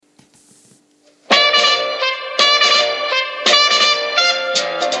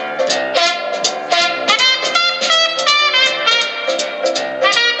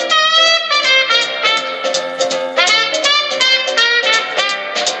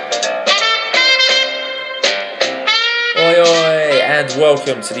and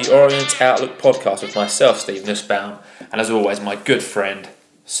welcome to the Orient Outlook Podcast with myself, Steve Nussbaum, and as always, my good friend,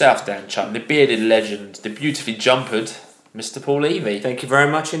 South Down chum, the bearded legend, the beautifully jumpered, Mr. Paul Levy. Thank you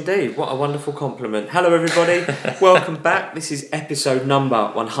very much indeed. What a wonderful compliment. Hello everybody, welcome back. This is episode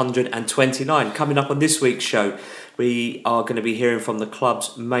number 129. Coming up on this week's show, we are going to be hearing from the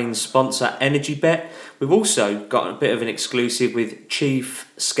club's main sponsor, EnergyBet. We've also got a bit of an exclusive with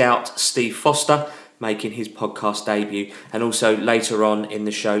Chief Scout Steve Foster, making his podcast debut, and also later on in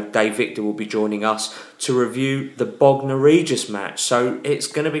the show Dave Victor will be joining us to review the Bognor Regis match. So it's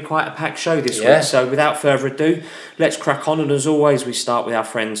going to be quite a packed show this week. So without further ado, let's crack on, and as always we start with our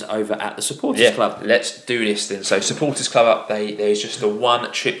friends over at the Supporters Club. Let's do this then. So Supporters Club update, there's just the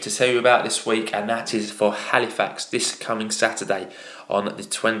one trip to tell you about this week, and that is for Halifax this coming Saturday on the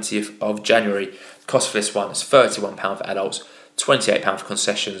 20th of January. The cost for this one is £31 for adults, £28 for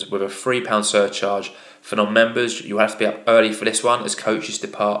concessions, with a £3 surcharge for non-members. You have to be up early for this one as coaches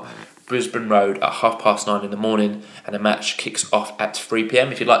depart Brisbane Road at 9:30 in the morning, and the match kicks off at 3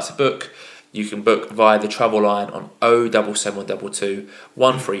 p.m. If you'd like to book, you can book via the travel line on 07722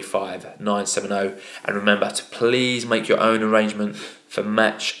 135 970, and remember to please make your own arrangement for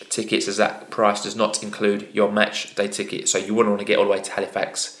match tickets, as that price does not include your match day ticket, so you wouldn't want to get all the way to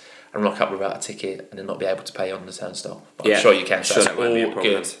Halifax and rock up without a ticket and then not be able to pay on the turnstile. But I'm sure you can, so that's all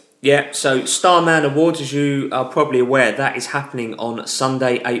good. Yeah, so Starman Awards, as you are probably aware, that is happening on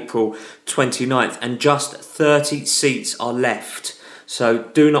Sunday, April 29th, and just 30 seats are left. So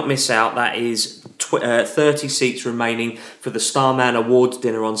do not miss out. That is 30 seats remaining for the Starman Awards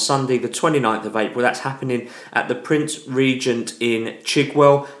dinner on Sunday, the 29th of April. That's happening at the Prince Regent in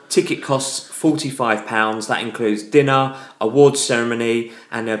Chigwell. Ticket costs £45. That includes dinner, awards ceremony,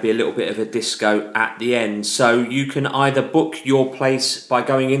 and there'll be a little bit of a disco at the end. So you can either book your place by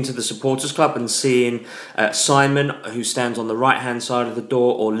going into the Supporters Club and seeing Simon, who stands on the right-hand side of the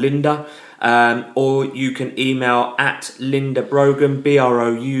door, or Linda, or you can email at Linda Brogan,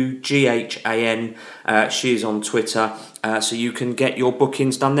 Broughan. She's on Twitter, so you can get your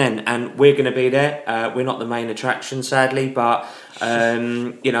bookings done then. And we're going to be there. We're not the main attraction, sadly, but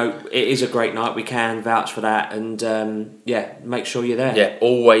it is a great night. We can vouch for that, and make sure you're there. Yeah,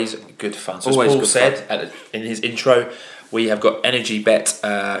 always good fun. So as Paul said in his intro, we have got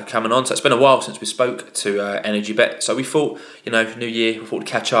EnergyBet coming on. So it's been a while since we spoke to EnergyBet. So we thought, New Year, we thought to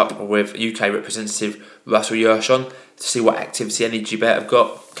catch up with UK representative Russ to see what activity EnergyBet have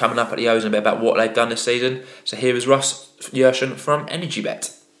got coming up at the O's and a bit about what they've done this season. So here is Russ Yershon from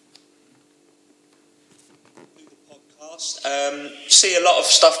EnergyBet. See a lot of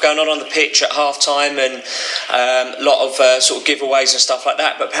stuff going on the pitch at half time, and a lot of sort of giveaways and stuff like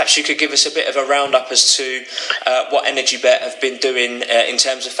that, but perhaps you could give us a bit of a roundup as to what EnergyBet have been doing in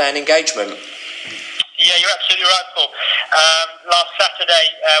terms of fan engagement. Yeah, you're absolutely right, Paul. Last Saturday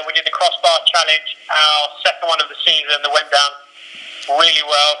we did the crossbar challenge, our second one of the season, that went down really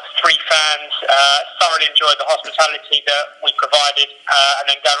well. 3 fans thoroughly enjoyed the hospitality that we provided, and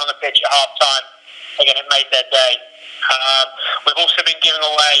then going on the pitch at half time, again, it made their day. We've also been giving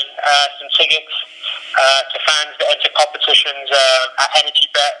away some tickets to fans that enter competitions at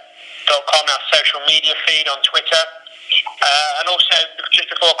energybet.com, our social media feed on Twitter. And also, just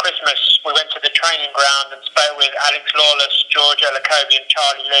before Christmas, we went to the training ground and spoke with Alex Lawless, George Elacobi and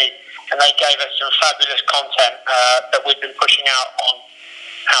Charlie Lee, and they gave us some fabulous content that we've been pushing out on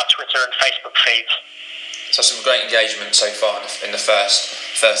our Twitter and Facebook feeds. So some great engagement so far in the first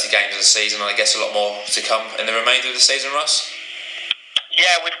 30 games of the season, and I guess a lot more to come in the remainder of the season, Russ?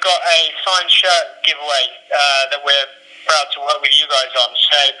 Yeah, we've got a signed shirt giveaway that we're proud to work with you guys on.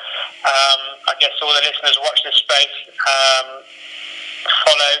 So I guess all the listeners watch this space,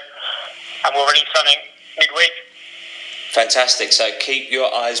 follow, and we'll release something midweek. Fantastic. So keep your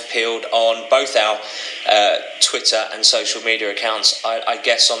eyes peeled on both our Twitter and social media accounts, I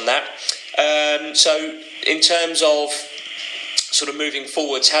guess, on that. So in terms of sort of moving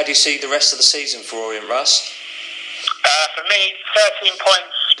forwards, how do you see the rest of the season for Orient, Russ? For me, 13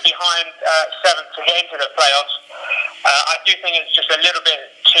 points behind 7th to get into the playoffs. I do think it's just a little bit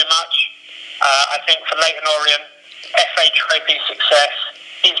too much. I think for Leyton Orient, FA Trophy success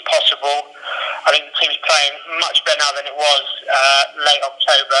is possible. I think the team's playing much better now than it was late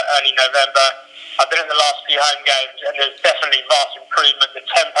October, early November. I've been in the last few home games, and there's definitely vast improvement. The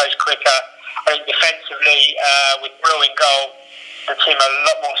tempo's quicker. I think defensively, with Brill in goal, the team are a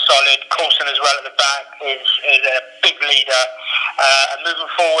lot more solid. Coulson as well at the back is a big leader. And moving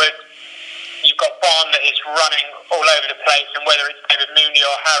forward, you've got Bond that is running all over the place, and whether it's David Mooney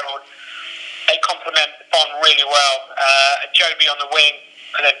or Harold, they complement Bond really well. Joby on the wing,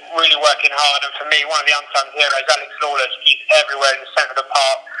 they're really working hard. And for me, one of the unsung heroes, Alex Lawless, he's everywhere in the centre of the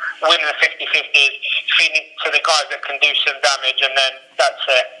park, winning the 50-50s, feeding to the guys that can do some damage, and then that's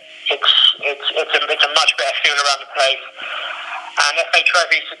it. It's a much better feel around the place. And FA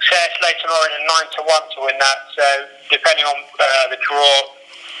Trophy success, Leyton Orient 9-1 to win that. So depending on the draw,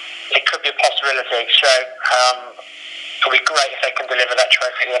 it could be a possibility. So it'll be great if they can deliver that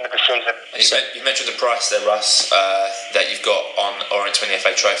trophy at the end of the season. You mentioned the price there, Russ, that you've got on Orient to win the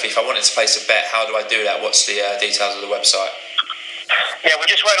FA Trophy. If I wanted to place a bet, how do I do that? What's the details of the website? Yeah,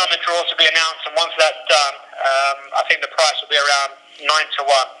 we're just waiting on the draw to be announced, and once that's done, I think the price will be around 9-1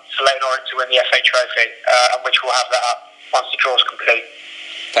 for Leyton Orient to win the FA Trophy, and which we'll have that up once the draw's complete.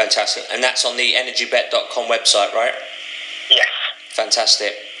 Fantastic. And that's on the EnergyBet.com website, right? Yes.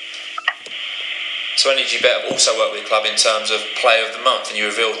 Fantastic. So EnergyBet have also worked with the club in terms of Player of the Month, and you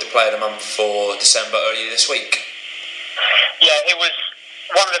revealed the Player of the Month for December earlier this week. Yeah, it was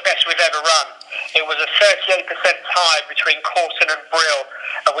one of the best we've ever run. It was a 38% tie between Coulson and Brill,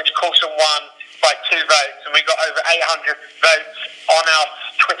 at which Coulson won by 2 votes, and we got over 800 votes on our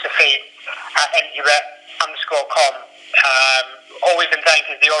Twitter feed at EnergyBet_com. All we can thank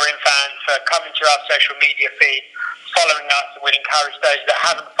is the Orient fans for coming to our social media feed, following us, and we'd encourage those that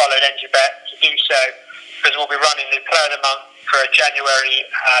haven't followed EnergyBet to do so, because we'll be running the Player of the Month for January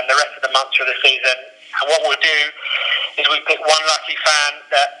and the rest of the months of the season. And what we'll do is we pick one lucky fan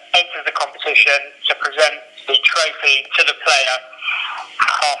that enters the competition to present the trophy to the player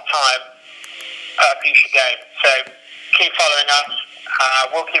at half-time at a future game. So keep following us.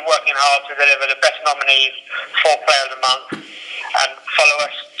 We'll keep working hard to deliver the best nominees for Player of the Month, and follow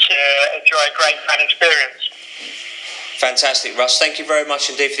us to enjoy a great fan experience. Fantastic, Russ. Thank you very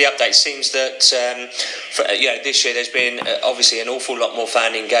much indeed for the update. Seems that this year there's been obviously an awful lot more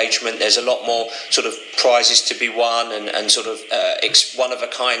fan engagement. There's a lot more sort of prizes to be won, and sort of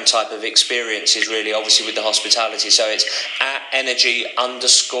one-of-a-kind type of experiences, really, obviously with the hospitality. So it's at energy_bet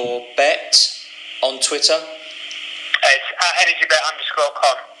on Twitter. It's at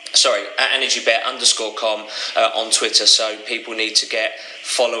EnergyBet_com. Sorry, at EnergyBet_com on Twitter. So people need to get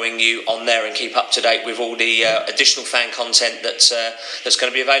following you on there and keep up to date with all the additional fan content that's going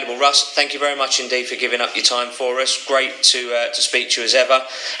to be available. Russ, thank you very much indeed for giving up your time for us. Great to speak to you as ever,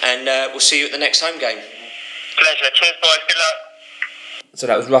 and we'll see you at the next home game. Pleasure. Cheers, boys. Good luck. So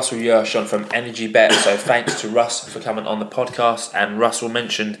that was Russell Yershon from EnergyBet. So thanks to Russ for coming on the podcast. And Russell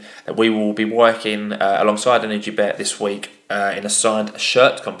mentioned that we will be working alongside EnergyBet this week in a signed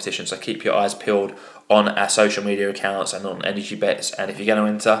shirt competition. So keep your eyes peeled on our social media accounts and on EnergyBets. And if you're going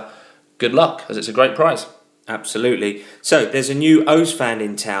to enter, good luck, because it's a great prize. Absolutely. So there's a new O's fan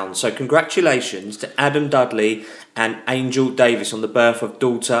in town. So congratulations to Adam Dudley and Angel Davis on the birth of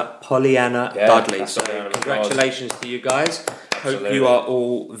daughter Pollyanna Dudley. So congratulations to you guys. Absolutely. Hope you are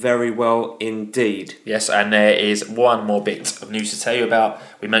all very well indeed. Yes, and there is one more bit of news to tell you about.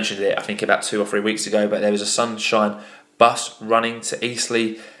 We mentioned it, I think, about 2 or 3 weeks ago, but there was a Sunshine bus running to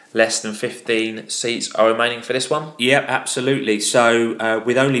Eastleigh. Less than 15 seats are remaining for this one? Yeah, absolutely. So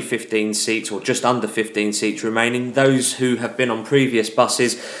with only 15 seats, or just under 15 seats remaining, those who have been on previous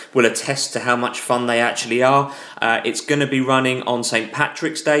buses will attest to how much fun they actually are. It's going to be running on St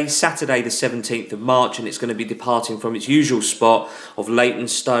Patrick's Day, Saturday the 17th of March, and it's going to be departing from its usual spot of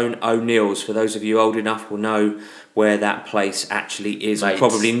Leytonstone O'Neill's. For those of you old enough will know where that place actually is. Mate, and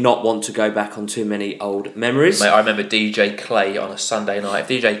probably not want to go back on too many old memories. Mate, I remember DJ Clay on a Sunday night.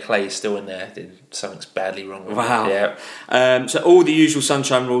 If DJ Clay is still in there, then something's badly wrong with Wow. him. Yeah. So all the usual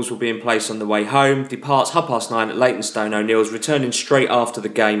Sunshine rules will be in place on the way home. Departs 9:30 at Leytonstone O'Neill's, returning straight after the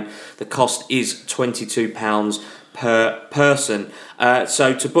game. The cost is £22 per person.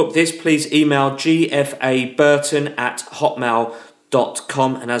 So to book this, please email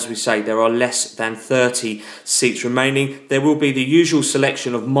gfaburton@hotmail.com, and as we say, there are less than 30 seats remaining. There will be the usual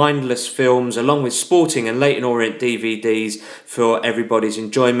selection of mindless films along with sporting and Leyton Orient DVDs for everybody's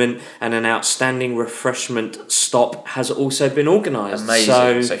enjoyment, and an outstanding refreshment stop has also been organised.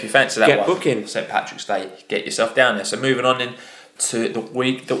 Amazing. So if you fancy that get one, booking. St Patrick's Day, get yourself down there. So moving on in to the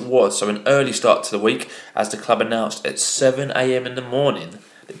week that was. So an early start to the week, as the club announced at 7 a.m. in the morning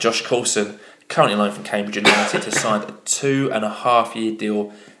that Josh Coulson, currently loaned from Cambridge United, has signed a 2.5-year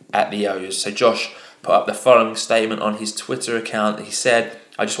deal at the O's. So Josh put up the following statement on his Twitter account. He said,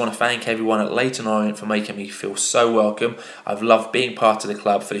 "I just want to thank everyone at Leyton Orient for making me feel so welcome. I've loved being part of the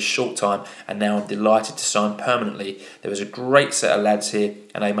club for this short time, and now I'm delighted to sign permanently. There was a great set of lads here,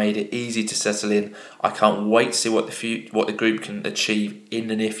 and they made it easy to settle in. I can't wait to see what the group can achieve in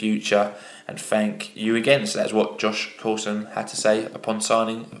the near future." and thank you again. So that's what Josh Coulson had to say upon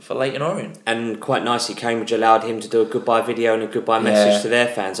signing for Leyton Orient. And quite nicely, Cambridge allowed him to do a goodbye video and a goodbye message to their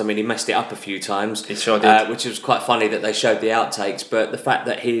fans. I mean, he messed it up a few times. He sure did. Which was quite funny that they showed the outtakes, but the fact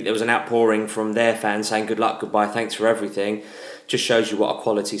that there was an outpouring from their fans saying good luck, goodbye, thanks for everything, just shows you what a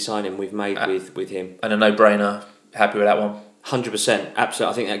quality signing we've made with him. And a no-brainer. Happy with that one? 100%,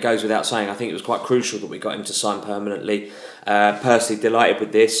 absolutely. I think that goes without saying. I think it was quite crucial that we got him to sign permanently. Personally delighted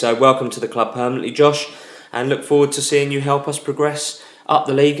with this. So welcome to the club permanently, Josh, and look forward to seeing you help us progress up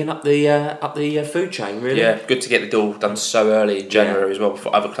the league and up the food chain. Really, yeah. Good to get the deal done so early in January as well,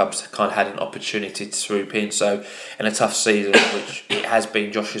 before other clubs kind of had an opportunity to swoop in. So in a tough season, which it has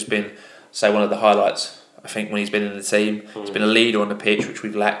been, Josh has been, say, one of the highlights. I think when he's been in the team, he's been a leader on the pitch, which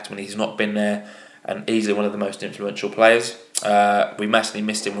we've lacked when he's not been there, and easily one of the most influential players. We massively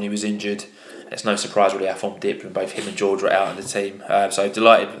missed him when he was injured. It's no surprise really our form dipped when both him and George were out of the team. So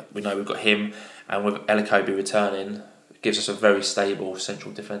delighted we know we've got him, and with Elikobi returning, it gives us a very stable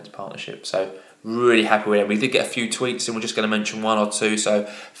central defence partnership. So really happy with it. We did get a few tweets and we're just going to mention one or two. So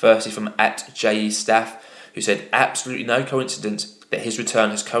firstly from @JEStaff, who said absolutely no coincidence that his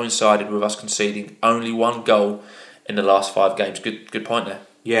return has coincided with us conceding only one goal in the last 5 games. Good point there.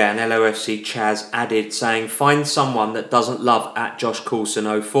 Yeah, and LOFC Chaz added saying, find someone that doesn't love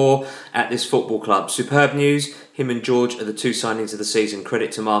 @JoshCoulson04 at this football club. Superb news. Him and George are the 2 signings of the season.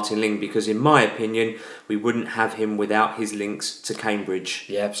 Credit to Martin Ling, because in my opinion, we wouldn't have him without his links to Cambridge.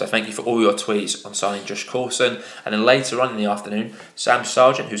 Yeah, so thank you for all your tweets on signing Josh Coulson. And then later on in the afternoon, Sam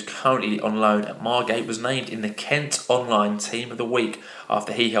Sargent, who's currently on loan at Margate, was named in the Kent Online Team of the Week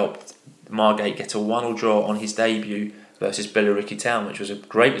after he helped Margate get a 1-1 draw on his debut versus Billericay Town, which was a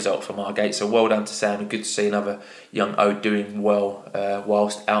great result for Margate. So well done to Sam, and good to see another young Ode doing well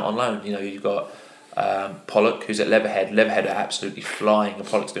whilst out on loan. You know, you've got Pollock, who's at Leatherhead. Leatherhead are absolutely flying, and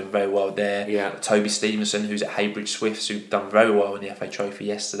Pollock's doing very well there. Yeah. Toby Stevenson, who's at Haybridge Swifts, who've done very well in the FA Trophy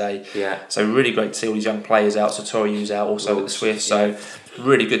yesterday. Yeah. So really great to see all these young players out. Sartoriu's out also at the Swifts. So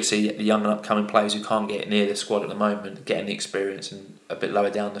really good to see the young and upcoming players who can't get near the squad at the moment getting the experience and a bit lower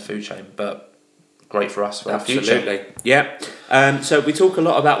down the food chain. But great for us for our future. Absolutely. Yeah. So we talk a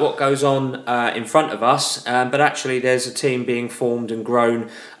lot about what goes on in front of us, but actually there's a team being formed and grown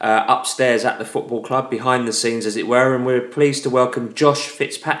upstairs at the football club, behind the scenes as it were, and we're pleased to welcome Josh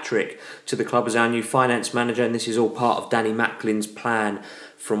Fitzpatrick to the club as our new finance manager, and this is all part of Danny Macklin's plan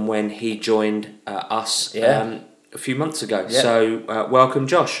from when he joined us a few months ago. Yeah. So welcome,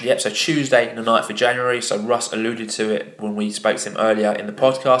 Josh. Yep, so Tuesday the 9th of January, so Russ alluded to it when we spoke to him earlier in the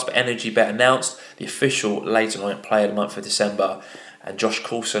podcast, but EnergyBet announced the official Leyton Orient Player of the Month for December, and Josh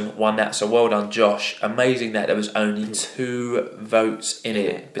Coulson won that, so well done, Josh. Amazing that there was only 2 votes in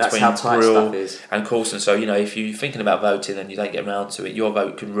it between Brill and Coulson. So, you know, if you're thinking about voting and you don't get around to it, your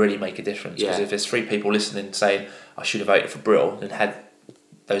vote could really make a difference, because if there's 3 people listening saying, I should have voted for Brill, and had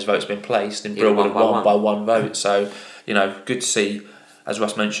those votes been placed, then Brill would have won by 1 vote. So, you know, good to see, as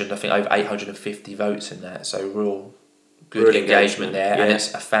Russ mentioned, I think over 850 votes in that. So real good engagement there, and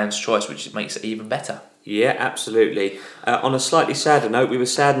it's a fan's choice, which makes it even better. Yeah, absolutely. On a slightly sadder note, we were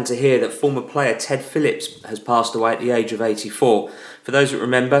saddened to hear that former player Ted Phillips has passed away at the age of 84. For those that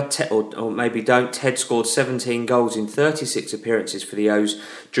remember, or maybe don't, Ted scored 17 goals in 36 appearances for the O's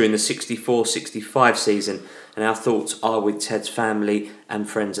during the 64-65 season, and our thoughts are with Ted's family and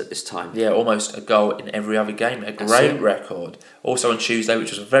friends at this time. Yeah, almost a goal in every other game. A great record. Also on Tuesday, which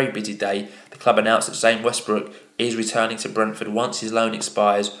was a very busy day, the club announced that Zane Westbrook is returning to Brentford once his loan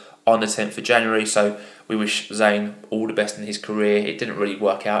expires on the 10th of January. So we wish Zane all the best in his career. It didn't really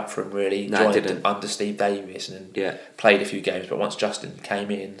work out for him, really. No, it didn't. Under Steve Davis and played a few games, but once Justin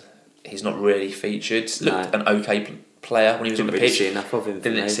came in, he's not really featured. Looked an okay player when he was on the pitch. See enough of him.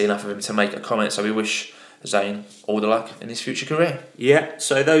 Didn't see enough of him to make a comment, so we wish Zane all the luck in his future career. Yeah,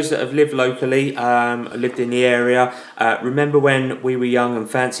 so those that have lived locally, lived in the area, remember when we were young and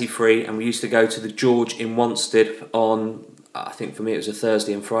fancy free and we used to go to the George in Wanstead on, I think for me it was a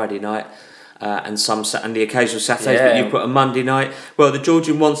Thursday and Friday night, and the occasional Saturdays, but you put a Monday night. Well, the George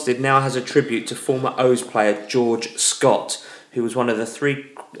in Wanstead now has a tribute to former O's player George Scott, who was one of the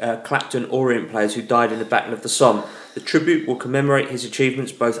 3 Clapton Orient players who died in the Battle of the Somme. The tribute will commemorate his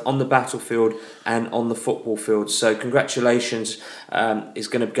achievements both on the battlefield and on the football field. So congratulations is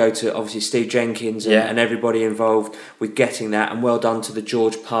going to go to obviously Steve Jenkins and everybody involved with getting that, and well done to the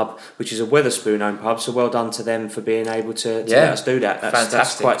George pub, which is a Wetherspoon owned pub, so well done to them for being able to let us do that.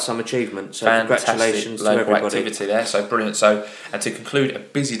 That's quite some achievement, so congratulations to everybody. Activity there, so brilliant. So, and to conclude a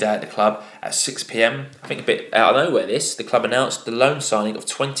busy day at the club, at 6 p.m. I think a bit out of nowhere the club announced the loan signing of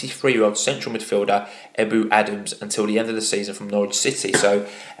 23-year-old central midfielder Ebou Adams until the end of the season from Norwich City. So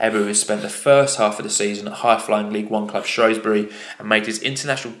Ebou has spent the first half of the season at high-flying League One club Shrewsbury and made his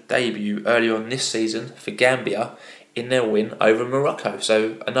international debut earlier on this season for Gambia in their win over Morocco.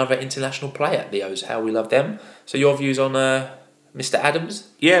 So another international player, Leos. How we love them. So your views on Mr. Adams?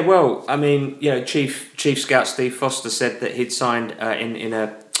 Yeah, well, I mean, Chief Scout Steve Foster said that he'd signed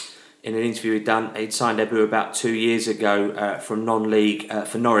in an interview he'd signed Ebou about 2 years ago from non-league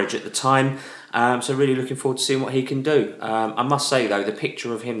for Norwich at the time. So really looking forward to seeing what he can do. I must say though, the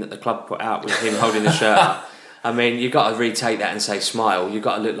picture of him that the club put out with him holding the shirt up, I mean, you've got to retake that and say smile. You've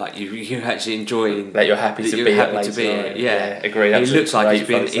got to look like you're actually enjoying that. You're happy to be at Leyton Orient. Yeah, agree. He looks like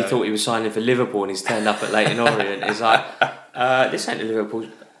he thought he was signing for Liverpool and he's turned up at Leyton Orient. He's like, this ain't Liverpool.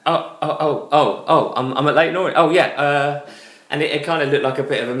 I'm at Leyton Orient. Oh yeah. And it kind of looked like a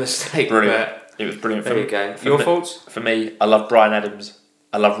bit of a mistake. Brilliant. But it was brilliant. There you go. Your thoughts? For me, I love Brian Adams.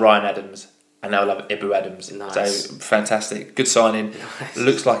 I love Ryan Adams. And now I love Ebou Adams. Nice. So fantastic. Good signing. Nice.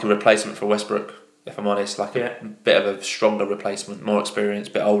 Looks like a replacement for Westbrook, if I'm honest. Like a bit of a stronger replacement, more experience,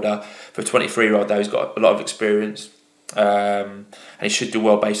 a bit older. For a 23-year-old though, he's got a lot of experience. And he should do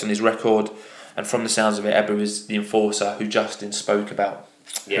well based on his record. And from the sounds of it, Ebou is the enforcer who Justin spoke about,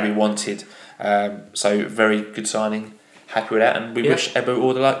 who he wanted. So very good signing. Happy with that, and we wish Ebou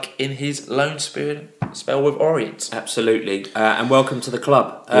all the luck in his loan spell with Orient. Absolutely, and welcome to the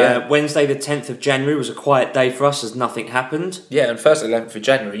club. Wednesday the 10th of January was a quiet day for us as nothing happened. Yeah, and first 11th of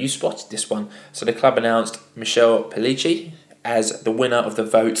January, you spotted this one. So the club announced Michel Pellici as the winner of the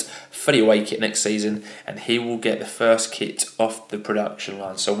vote for the away kit next season, and he will get the first kit off the production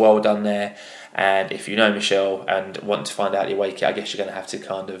line. So well done there. And if you know Michel and want to find out the away kit, I guess you're going to have to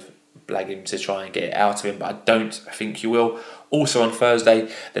kind of blag him to try and get it out of him, but I don't think you will. Also on Thursday,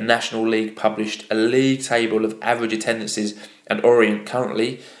 the National League published a league table of average attendances, and Orient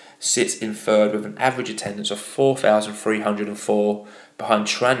currently sits in third with an average attendance of 4,304, behind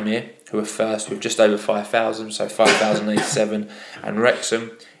Tranmere, who are first with just over 5,000, so 5,087, and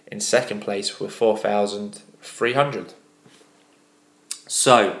Wrexham in second place with 4,300.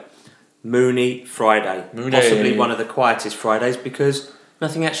 So, Mooney Friday. Possibly one of the quietest Fridays because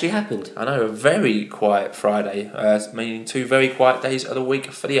nothing actually happened. I know, a very quiet Friday, meaning 2 very quiet days of the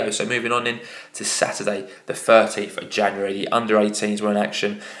week for Leo. So moving on in to Saturday, the 13th of January, the under-18s were in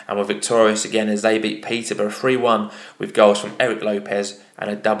action and were victorious again as they beat Peterborough 3-1 with goals from Eric Lopez and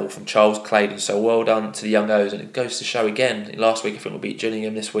a double from Charles Claydon. So well done to the young O's, and it goes to show again. Last week I think we beat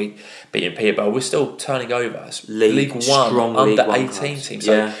Gillingham, this week beating Peterborough. We're still turning over. League One, under 18 team.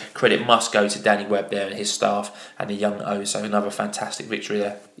 So credit must go to Danny Webb there and his staff and the young O's. So another fantastic victory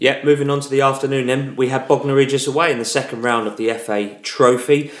there. Yeah, moving on to the afternoon then, we had Bognor Regis away in the second round of the FA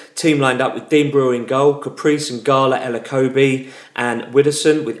Trophy. Team lined up with Dean Brewer in goal, Caprice and Gala Elakobi and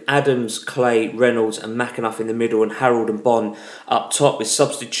Widdowson, with Adams, Clay, Reynolds and McAnuff in the middle, and Harold and Bond up top, with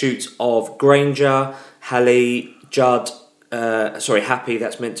substitutes of Granger, Halley, Judd, Happy,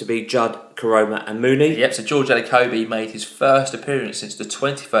 that's meant to be Judd, Karoma and Mooney. Yep, so George Elakobi made his first appearance since the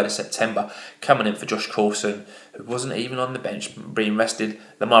 23rd of September, coming in for Josh Coulson, who wasn't even on the bench, being rested.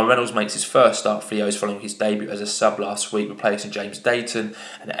 Lamar Reynolds makes his first start for the O's following his debut as a sub last week, replacing James Dayton,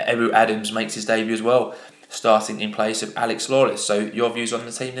 and Ebou Adams makes his debut as well, starting in place of Alex Lawless. So your views on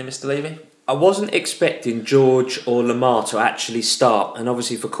the team then, Mr. Levy? I wasn't expecting George or Lamar to actually start, and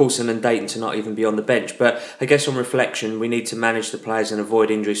obviously for Coulson and Dayton to not even be on the bench. But I guess on reflection, we need to manage the players and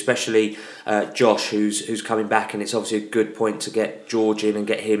avoid injury, especially Josh, who's coming back, and it's obviously a good point to get George in and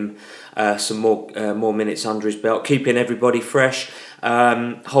get him some more minutes under his belt, keeping everybody fresh.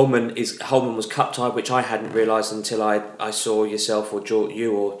 Holman was cup tied, which I hadn't realised until I saw yourself or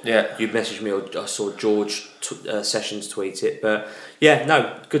you messaged me, or I saw George Sessions tweet it. But yeah,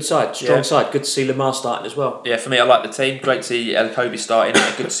 no, good side, strong side. Good to see Lamar starting as well. Yeah, for me, I like the team. Great to see Elakobi starting.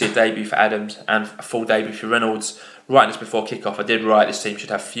 Good to see a debut for Adams and a full debut for Reynolds. Writing this before kick-off, I did write this team should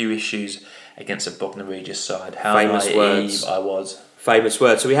have few issues against a Bognor Regis side. How naive I was. Famous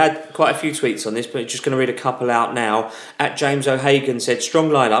words. So we had quite a few tweets on this, but just going to read a couple out now. At James O'Hagan said,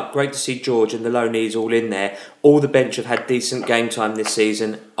 strong lineup, great to see George and the loanees all in there. All the bench have had decent game time this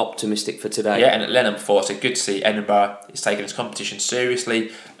season. Optimistic for today. Yeah, and at Lennon before said, good to see Edinburgh is taking its competition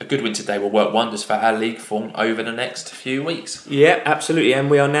seriously. A good win today will work wonders for our league form over the next few weeks. Yeah, absolutely. And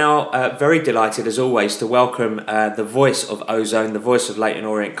we are now very delighted, as always, to welcome the voice of Ozone, the voice of Leyton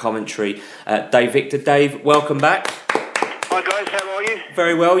Orient commentary, Dave Victor. Dave, welcome back. Hi guys, how are you?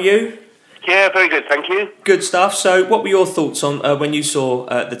 Very well, you? Yeah, very good, thank you. Good stuff. So what were your thoughts on when you saw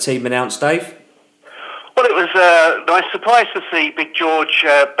the team announced, Dave? Well, it was a nice surprise to see Big George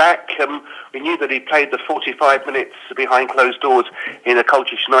back. We knew that he played the 45 minutes behind closed doors in a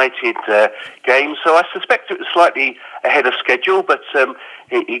Colchester United game, so I suspect it was slightly ahead of schedule, but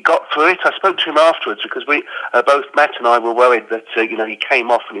he got through it. I spoke to him afterwards because we both Matt and I were worried that he came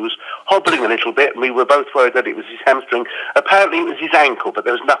off and he was hobbling a little bit, and we were both worried that it was his hamstring. Apparently it was his ankle, but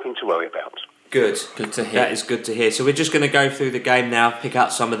there was nothing to worry about. Good to hear. That is good to hear. So we're just going to go through the game now, pick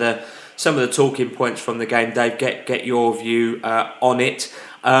out some of the talking points from the game. Dave, get your view on it.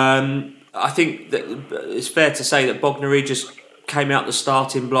 I think that it's fair to say that Bognor Regis came out the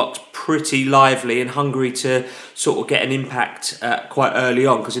starting blocks pretty lively and hungry to sort of get an impact quite early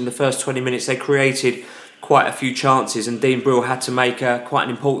on, because in the first 20 minutes they created quite a few chances, and Dean Brill had to make quite an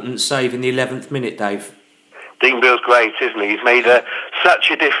important save in the 11th minute, Dave. Dean Brill's great, isn't he? He's made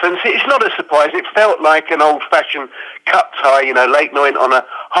such a difference. It's not a surprise. It felt like an old-fashioned cup tie, Leyton Orient on a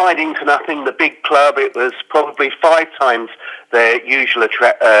hiding to nothing, the big club. It was probably 5 times their usual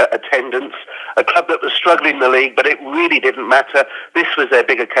attendance. A club that was struggling in the league, but it really didn't matter. This was their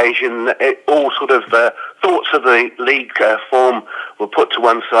big occasion. All sort of thoughts of the league form were put to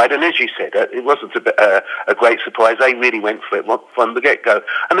one side. And as you said, it wasn't a great surprise. They really went for it from the get-go.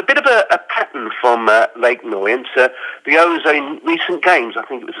 And a bit of a pattern from Leyton Orient. The O's in recent games, I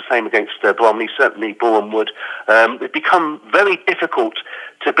think it was the same against Bromley, certainly Bournemouth, they've become very difficult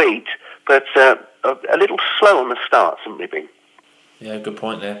to beat, but a little slow on the start, haven't they been? Yeah, good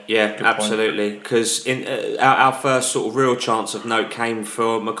point there. Yeah, good absolutely. Because in our first sort of real chance of note came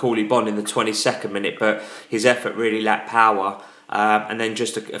for Macaulay Bond in the 22nd minute, but his effort really lacked power. And then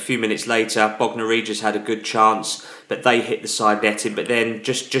just a few minutes later, Bognor Regis had a good chance, but they hit the side netting. But then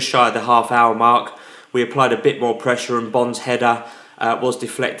just shy of the half-hour mark, we applied a bit more pressure, and Bond's header was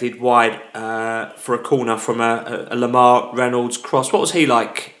deflected wide for a corner from a Lamar Reynolds cross. What was he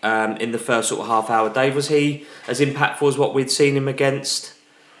like in the first sort of half hour, Dave? Was he as impactful as what we'd seen him against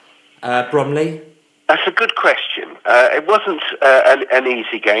Bromley? That's a good question. It wasn't an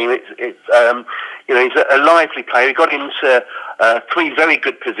easy game. He's a lively player. He got into 3 very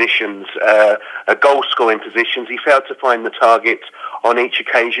good positions, goal-scoring positions. He failed to find the target on each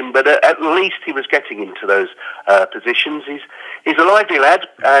occasion, but at least he was getting into those positions. He's a lively lad,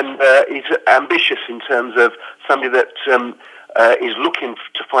 and he's ambitious in terms of somebody that is looking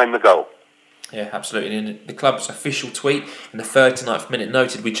to find the goal. Yeah, absolutely. And the club's official tweet in the 39th minute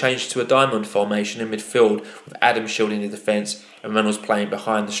noted we changed to a diamond formation in midfield with Adam shielding the defence and Reynolds playing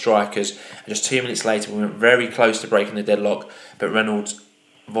behind the strikers. And just 2 minutes later, we went very close to breaking the deadlock, but Reynolds'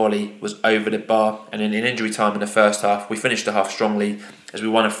 volley was over the bar. And in injury time in the first half, we finished the half strongly as we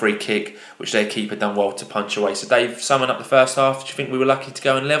won a free kick, which their keeper done well to punch away. So Dave, summing up the first half, do you think we were lucky to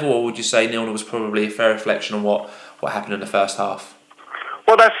go in level, or would you say 0-0 was probably a fair reflection on what happened in the first half?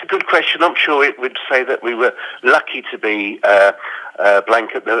 Well, that's a good question. I'm sure it would say that we were lucky to be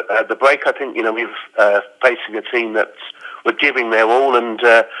blank at the break. I think, we're facing a team that were giving their all, and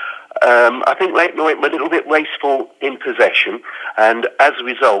I think Leyton Orient were a little bit wasteful in possession, and as a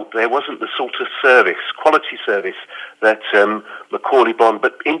result, there wasn't the sort of quality service that Macaulay Bond,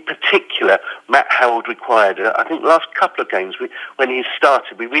 but in particular Matt Howard required. I think the last couple of games, when he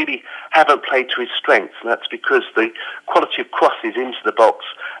started, we really haven't played to his strengths, and that's because the quality of crosses into the box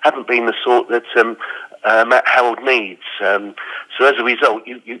haven't been the sort that Matt Howard needs. So as a result,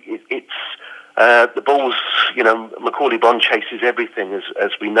 it's the balls, Macaulay Bond chases everything,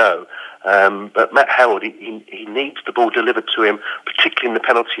 as we know. But Matt Howard, he needs the ball delivered to him, particularly in the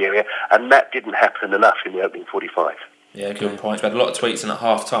penalty area, and that didn't happen enough in the opening 45. Yeah, good points. We had a lot of tweets in at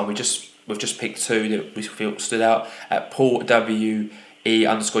half time. We've just picked 2 that we feel stood out. At Paul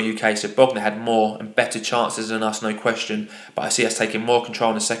WE_UK said Bognor had more and better chances than us, no question. But I see us taking more control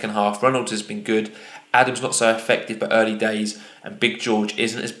in the second half. Reynolds has been good. Adam's not so effective, but early days. And Big George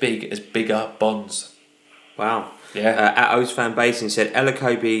isn't as big as bigger Bonds. Wow. Yeah. At O's Fan Basin said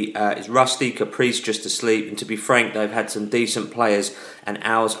Elakobi is rusty, Caprice just asleep, and to be frank, they've had some decent players and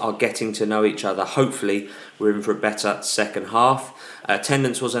ours are getting to know each other. Hopefully we're in for a better second half.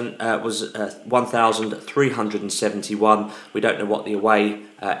 Attendance was 1,371. We don't know what the away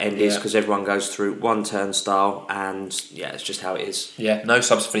end is because everyone goes through one turnstile, and it's just how it is. Yeah, no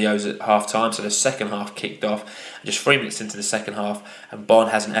subs for the O's at half time, so the second half kicked off. Just 3 minutes into the second half, and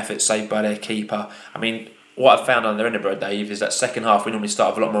Bond has an effort saved by their keeper. I mean, what I've found under Edinburgh, Dave, is that second half we normally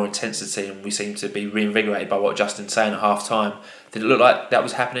start with a lot more intensity, and we seem to be reinvigorated by what Justin's saying at half time. Did it look like that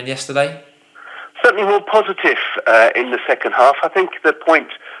was happening yesterday? Certainly more positive in the second half. I think the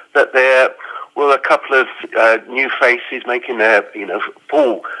point that there were a couple of new faces making their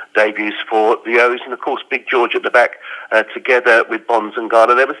full debuts for the O's, and of course Big George at the back together with Bonds and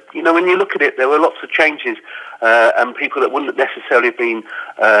Garner. There was, when you look at it, there were lots of changes and people that wouldn't necessarily have been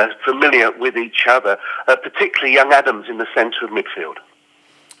familiar with each other, particularly young Adams in the centre of midfield.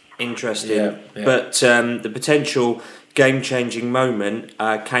 Interesting. Yeah. But the potential game-changing moment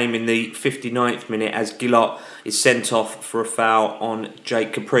came in the 59th minute as Gillot is sent off for a foul on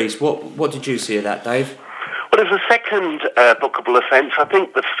Jake Caprice. What did you see of that, Dave? Well, it was a second bookable offence. I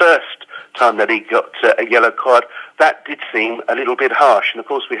think the first time that he got a yellow card, that did seem a little bit harsh. And of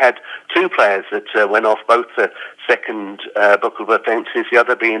course, we had two players that went off, both the second bookable offences, the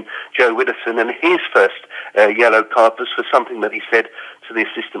other being Joe Widdowson, and his first yellow card was for something that he said to the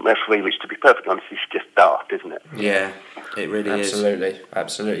assistant referee, which, to be perfectly honest, is just daft, isn't it? Yeah, it really is.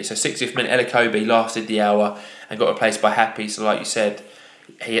 Absolutely. So 60th minute, Elikobi lasted the hour and got replaced by Happy. So like you said,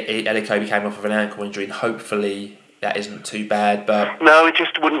 Elikobi came off of an ankle injury, and hopefully that isn't too bad. But no, he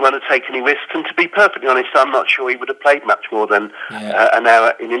just wouldn't want to take any risks. And to be perfectly honest, I'm not sure he would have played much more than an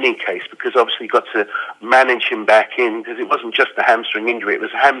hour in any case, because obviously you've got to manage him back in, because it wasn't just a hamstring injury, it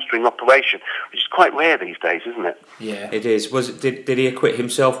was a hamstring operation, which is quite rare these days, isn't it? Yeah, it is. Did he acquit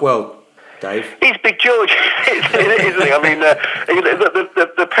himself well, Dave? He's Big George, isn't he? I mean,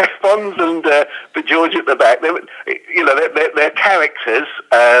 the Pep Bonds and Big George at the back, they're characters,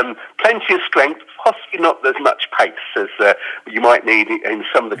 plenty of strength, possibly not as much pace as you might need in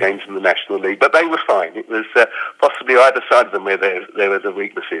some of the games in the National League, but they were fine. It was possibly either side of them where there were the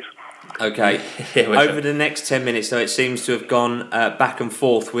weaknesses. Okay. Over the next 10 minutes, though, it seems to have gone back and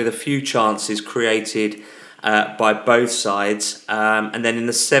forth with a few chances created by both sides, and then in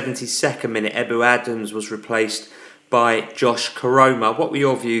the 72nd minute, Ebu Adams was replaced by Josh Koroma. What were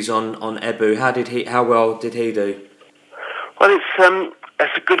your views on Ebu? How well did he do? Well,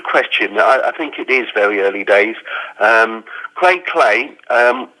 that's a good question. I think it is very early days. Craig Clay,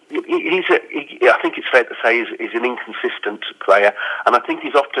 I think it's fair to say he's an inconsistent player, and I think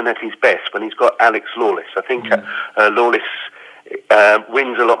he's often at his best when he's got Alex Lawless. I think Lawless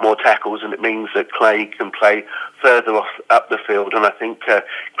wins a lot more tackles, and it means that Clay can play further up the field, and I think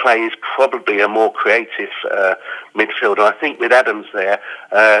Clay is probably a more creative midfielder. I think with Adams there,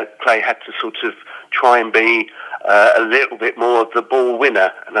 Clay had to sort of try and be a little bit more of the ball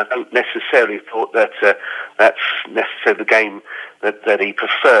winner, and I don't necessarily thought that that's necessarily the game that he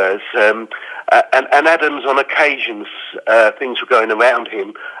prefers. And Adams, on occasions, things were going around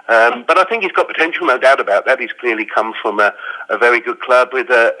him, but I think he's got potential, no doubt about that. He's clearly come from a very good club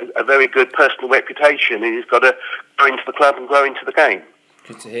with a very good personal reputation. He's got to go into the club and grow into the game.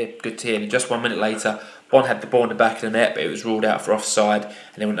 Good to hear. And just 1 minute later, Bond had the ball in the back of the net, but it was ruled out for offside. And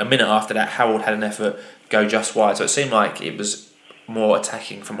then a minute after that, Harold had an effort go just wide. So it seemed like it was more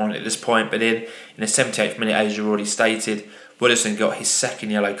attacking from on at this point. But then in the 78th minute, as you already stated, Widdowson got his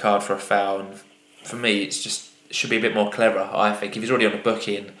second yellow card for a foul. And for me, it should be a bit more clever, I think. If he's already on a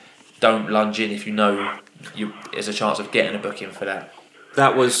booking, don't lunge in if you know there's a chance of getting a booking for that.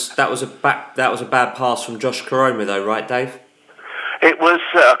 That was a bad pass from Josh Koroma, though, right, Dave? It was,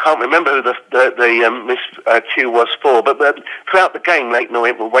 I can't remember who the miscue was for, but throughout the game, Leyton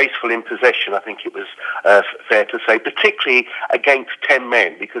Orient were wasteful in possession, I think it was fair to say, particularly against 10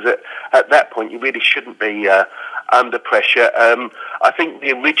 men, because at that point you really shouldn't be under pressure. I think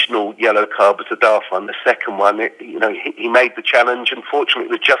the original yellow card was a daft one. The second one, he made the challenge, and fortunately it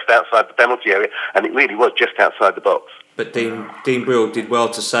was just outside the penalty area, and it really was just outside the box. But Dean Brill did well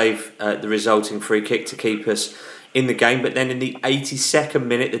to save the resulting free kick to keep us in the game, but then in the 82nd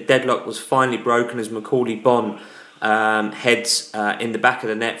minute, the deadlock was finally broken as Macaulay Bonn heads in the back of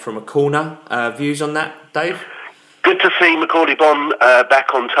the net from a corner. Views on that, Dave? Good to see Macaulay Bonn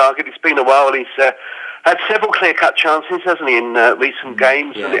back on target. It's been a while. He's had several clear-cut chances, hasn't he, in recent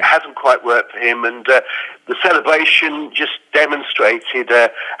games, and it hasn't quite worked for him. And the celebration just demonstrated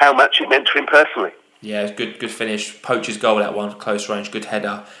how much it meant to him personally. Yeah, it was good finish. Poacher's goal, that one, close range, good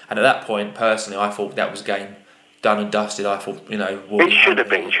header. And at that point, personally, I thought that was game done and dusted. I thought, it should have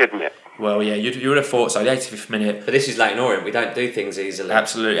been, shouldn't it? Well, yeah, you would have thought so. The 85th minute. But this is Leyton Orient. We don't do things easily.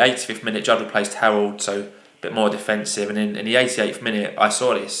 Absolutely. 85th minute, Judd replaced Harold, so a bit more defensive. And in the 88th minute, I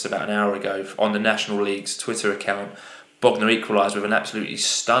saw this about an hour ago on the National League's Twitter account. Bognor equalised with an absolutely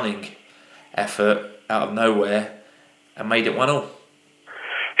stunning effort out of nowhere and made it 1-1.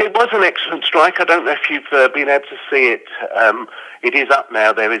 It was an excellent strike. I don't know if you've been able to see it. It is up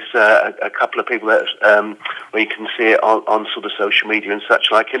now. There is a couple of people that where you can see it on sort of social media and such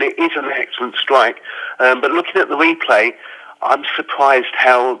like, and it is an excellent strike. But looking at the replay, I'm surprised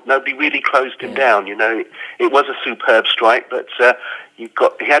how nobody really closed him down. You know, it was a superb strike, but he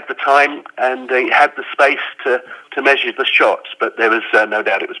had the time and he had the space to measure the shots. But there was no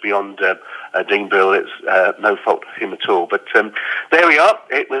doubt it was beyond Dean Brill. It's no fault of him at all. But there we are.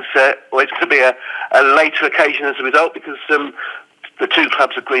 It was always going to be a later occasion as a result, because the two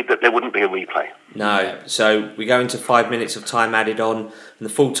clubs agreed that there wouldn't be a replay. No, so we go into 5 minutes of time added on, and the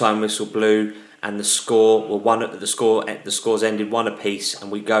full-time whistle blew, and the scores ended one apiece,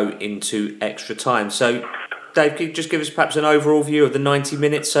 and we go into extra time. So, Dave, could you just give us perhaps an overall view of the 90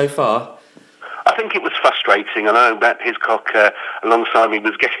 minutes so far? I think it was frustrating. I know Matt Hiscock alongside me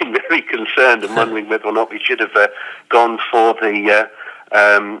was getting very concerned and wondering whether or not we should have gone for the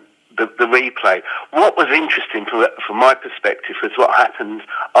replay. What was interesting from my perspective was what happened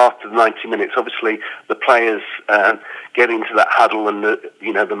after the 90 minutes. Obviously, the players get into that huddle, and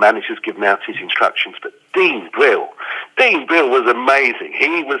the manager's given out his instructions. But Dean Brill was amazing.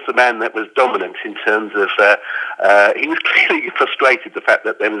 He was the man that was dominant in terms of. He was clearly frustrated the fact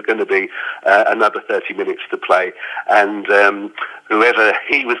that there was going to be another 30 minutes to play, and whoever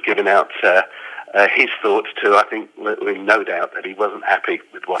he was giving out. His thoughts too. I think we're no doubt that he wasn't happy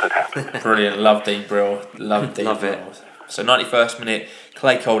with what had happened. Brilliant. Love Dean Brill. Love Brill. It. So 91st minute,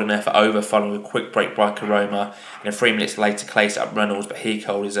 Clay called an effort over following a quick break by Karoma. And 3 minutes later, Clay set up Reynolds, but he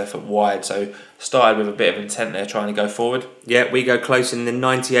called his effort wide. So started with a bit of intent there, trying to go forward. Yeah, we go close in the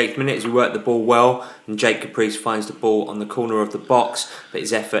 98th minute as we work the ball well, and Jake Caprice finds the ball on the corner of the box, but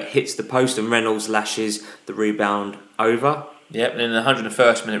his effort hits the post and Reynolds lashes the rebound over. Yep, and in the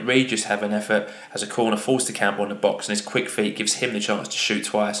 101st minute, Regis have an effort as a corner falls to Campbell in the box, and his quick feet gives him the chance to shoot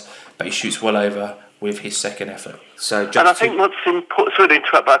twice, but he shoots well over with his second effort. And I think what's important, sorry to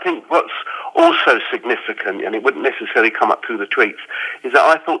interrupt, but I think what's also significant, and it wouldn't necessarily come up through the tweets, is that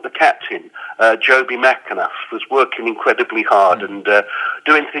I thought the captain, Joby McAnuff, was working incredibly hard and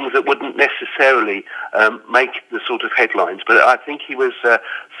doing things that wouldn't necessarily make the sort of headlines, but I think he was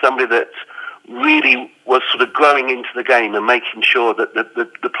somebody that really was sort of growing into the game and making sure that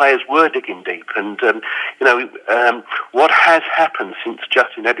the players were digging deep. And, what has happened since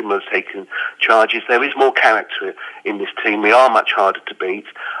Justin Edinburgh has taken charge is there is more character in this team. We are much harder to beat.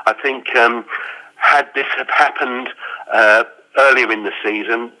 I think had this have happened earlier in the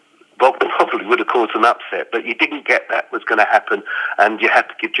season, Bognor probably would have caused an upset, but you didn't get that was going to happen, and you have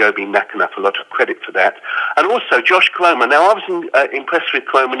to give Joby McAnuff a lot of credit for that. And also Josh Karoma. Now, I was impressed with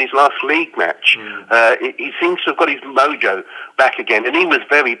Karoma in his last league match. He seems to have got his mojo back again, and he was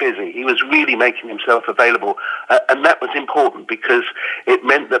very busy. He was really making himself available, and that was important because it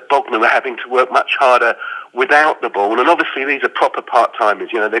meant that Bognor were having to work much harder without the ball. And obviously these are proper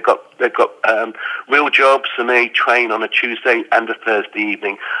part-timers. You know, they've got real jobs, and they train on a Tuesday and a Thursday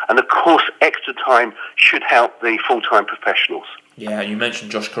evening. And of course, extra time should help the full-time professionals. Yeah, you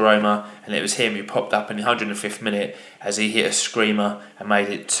mentioned Josh Karoma, and it was him who popped up in the 105th minute as he hit a screamer and made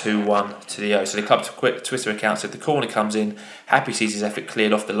it 2-1 to the O. So the club's quick Twitter account said the corner comes in, Happy sees his effort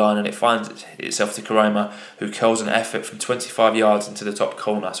cleared off the line, and it finds itself to Karoma, who curls an effort from 25 yards into the top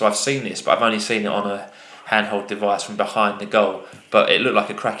corner. So I've seen this, but I've only seen it on a handheld device from behind the goal. But it looked like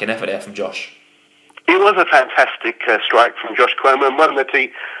a cracking effort there from Josh. It was a fantastic strike from Josh Karoma, and one that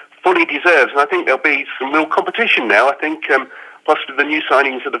he fully deserves. And I think there'll be some real competition now. I think possibly the new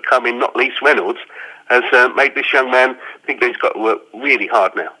signings that have come in, not least Reynolds, has made this young man think that he's got to work really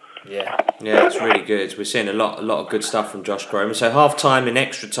hard now. Yeah, it's really good. We're seeing a lot of good stuff from Josh Karoma. So half time and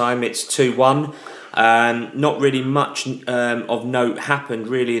extra time, it's 2-1. Not really much of note happened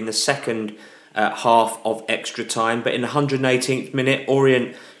really in the second half of extra time, but in the 118th minute,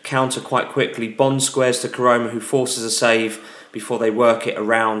 Orient counter quite quickly. Bond squares to Karoma, who forces a save before they work it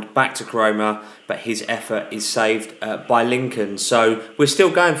around back to Karoma, but his effort is saved by Lincoln. So we're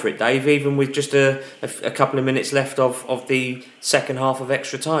still going for it, Dave, even with just a couple of minutes left of the second half of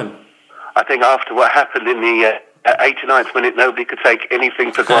extra time. I think after what happened in the 89th minute, nobody could take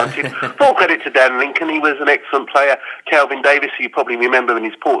anything for granted. Full credit to Dan Lincoln. He was an excellent player. Calvin Davis, who you probably remember in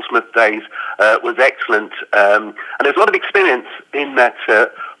his Portsmouth days, was excellent. And there's a lot of experience in that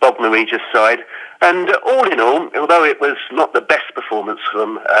Bognor Regis side. And all in all, although it was not the best performance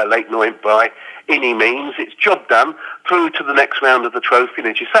from Leyton Orient by any means, it's job done through to the next round of the trophy. And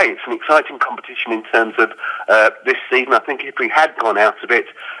as you say, it's an exciting competition in terms of this season. I think if we had gone out of it,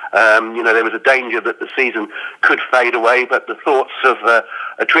 there was a danger that the season could fade away, but the thoughts of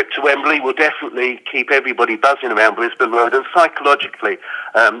a trip to Wembley will definitely keep everybody buzzing around Brisbane Road, and psychologically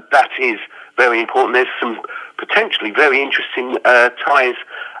that is very important. There's some potentially very interesting ties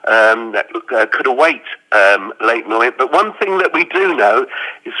that could await Leyton Orient. But one thing that we do know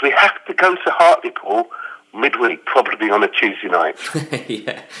is we have to go to Hartlepool midweek, probably on a Tuesday night.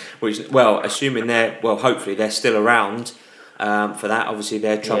 Yeah, assuming hopefully they're still around for that. Obviously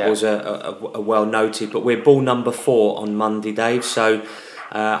their troubles are well noted, but we're ball number 4 on Monday, Dave, so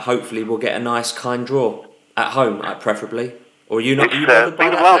hopefully we'll get a nice kind draw at home, preferably. Or are you not? It's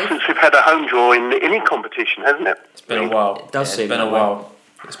been a while since we've had a home draw in any competition, hasn't it? It's been a while. It does seem it's been a while.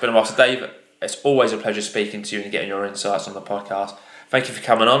 It's been a while. So Dave, it's always a pleasure speaking to you and getting your insights on the podcast. Thank you for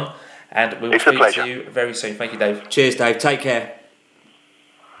coming on, and we will speak to you very soon. Thank you, Dave. Cheers, Dave. Take care.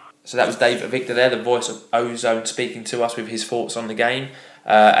 So that was Dave Victor there, the voice of Ozone, speaking to us with his thoughts on the game.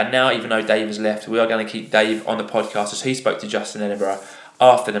 And now, even though Dave has left, we are going to keep Dave on the podcast as he spoke to Justin Edinburgh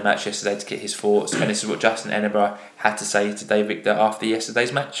after the match yesterday to get his thoughts. And this is what Justin Edinburgh had to say to Dave Victor after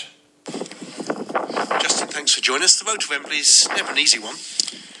yesterday's match. Justin, thanks for joining us. The road to Wembley's never an easy one.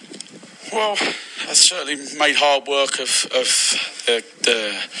 Well, I certainly made hard work of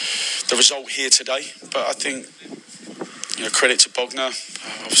the result here today, but I think credit to Bognor.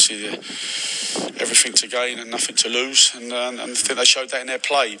 Obviously, everything to gain and nothing to lose, and I think they showed that in their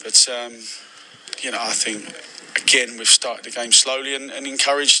play. But I think again we've started the game slowly and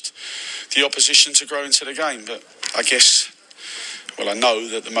encouraged the opposition to grow into the game. But I guess. Well, I know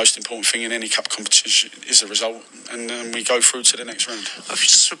that the most important thing in any cup competition is the result, and we go through to the next round. I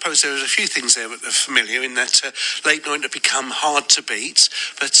suppose there are a few things there that are familiar in that Leyton Orient have become hard to beat,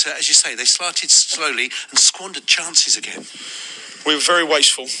 but as you say, they started slowly and squandered chances again. We were very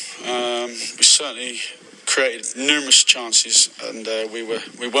wasteful. We certainly created numerous chances, and we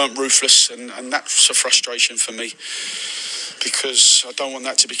weren't ruthless, and that's a frustration for me because I don't want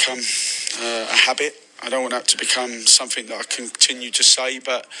that to become a habit. I don't want that to become something that I continue to say,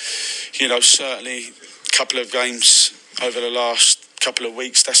 but, certainly a couple of games over the last couple of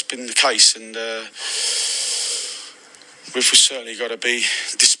weeks, that's been the case. And we've certainly got to be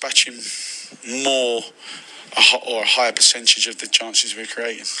dispatching more or a higher percentage of the chances we're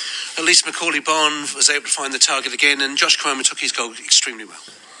creating. At least Macaulay Barn was able to find the target again, and Josh Cromer took his goal extremely well.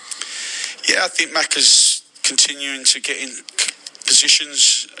 Yeah, I think Macca's continuing to get in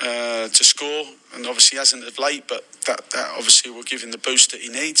positions to score, and obviously hasn't of late, but that obviously will give him the boost that he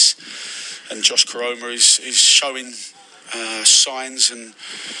needs. And Josh Cromer is showing signs and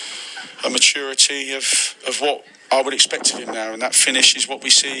a maturity of what I would expect of him now, and that finish is what we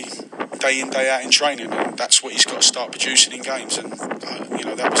see day in, day out in training, and that's what he's got to start producing in games, and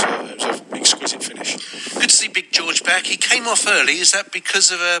that was an exquisite finish. Good to see Big George back. He came off early. Is that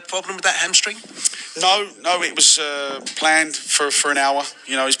because of a problem with that hamstring? No, it was planned for an hour.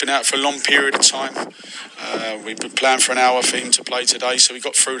 He's been out for a long period of time. We've been planned for an hour for him to play today, so we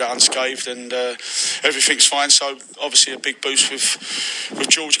got through that unscathed, and everything's fine. So obviously a big boost with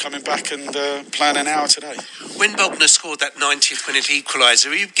George coming back and playing an hour today. When Bognor scored that 90th minute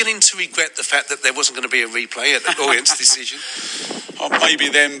equaliser, are you beginning to regret the fact that there wasn't going to be a replay at the Orient's decision? Maybe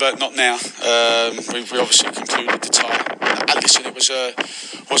then, but not now. We obviously concluded the tie. Listen, it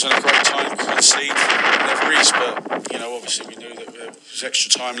wasn't a great time to concede. It never is, but obviously we knew that there was extra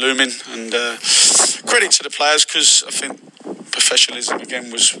time looming. And credit to the players, because I think professionalism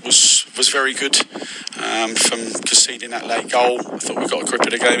again was very good. From conceding that late goal, I thought we got a grip of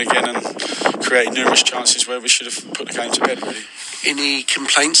the game again and created numerous chances where we should have put the game to bed. Really. Any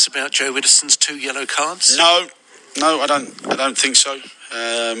complaints about Joe Widdowson's 2 yellow cards? No, I don't think so.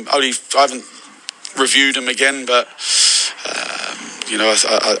 I haven't reviewed them again, but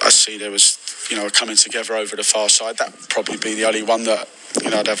I see there was coming together over the far side. That would probably be the only one that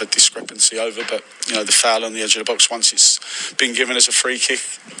I'd have a discrepancy over. But the foul on the edge of the box, once it's been given as a free kick,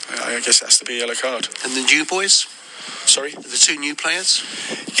 I guess it has to be a yellow card. And the new boys? Sorry, the 2 new players.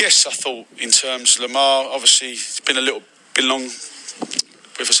 Yes, I thought in terms of Lamar, obviously it's been with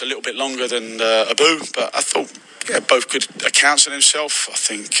us a little bit longer than Abu, but I thought both good accounts of himself. I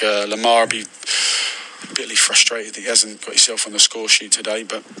think Lamar will be bitterly frustrated that he hasn't got himself on the score sheet today,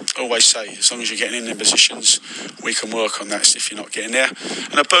 but I always say as long as you're getting in their positions, we can work on that if you're not getting there.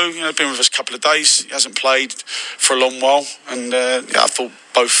 And Abu, been with us a couple of days, he hasn't played for a long while, and I thought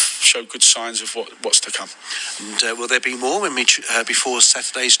both showed good signs of what's to come. And will there be more before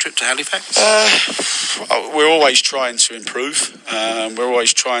Saturday's trip to Halifax? We're always trying to improve. We're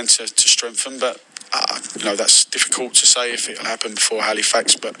always trying to strengthen, but that's difficult to say if it'll happen before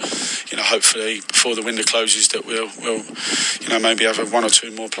Halifax, but hopefully before the window closes that we'll maybe have 1 or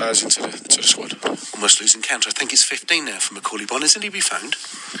 2 more players into the squad. Almost losing count. I think it's 15 now for Macaulay Barn. Isn't he be phoned?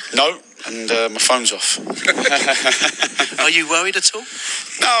 No, and my phone's off. Are you worried at all?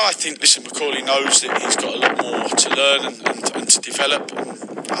 No, I think Macaulay knows that he's got a lot more to learn and to develop,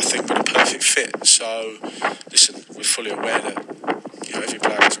 and I think we're the perfect fit. So we're fully aware that every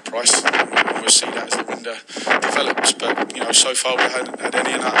player has a price. We're see that as the window develops. But so far we haven't had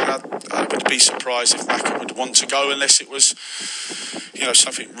any, and I would be surprised if Macca would want to go unless it was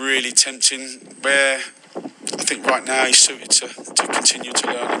something really tempting. Where I think right now he's suited to continue to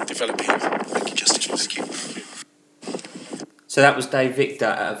learn and develop here. Thank you, Justin. Thank you. So that was Dave Victor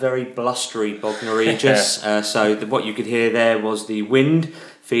at a very blustery Bognor Regis. So what you could hear there was the wind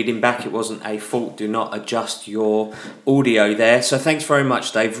feeding back. It wasn't a fault. Do not adjust your audio there. So thanks very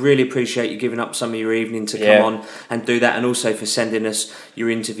much, Dave. Really appreciate you giving up some of your evening to come on and do that, and also for sending us your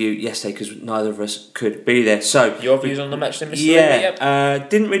interview yesterday, because neither of us could be there. So your views on the match then, Mr.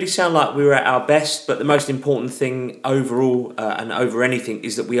 Didn't really sound like we were at our best, but the most important thing overall and over anything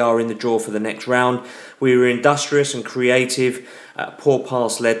is that we are in the draw for the next round. We were industrious and creative. Poor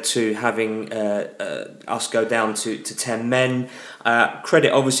pass led to having us go down to 10 men.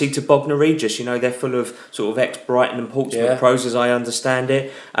 Credit obviously to Bognor Regis. They're full of sort of ex-Brighton and Portsmouth pros, as I understand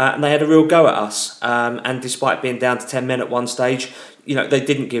it, and they had a real go at us. And despite being down to 10 men at one stage, they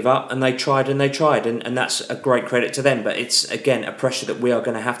didn't give up, and they tried, and that's a great credit to them. But it's again a pressure that we are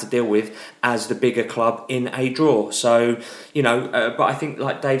going to have to deal with as the bigger club in a draw. So but I think,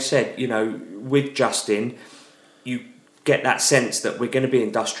 like Dave said, with Justin, you get that sense that we're going to be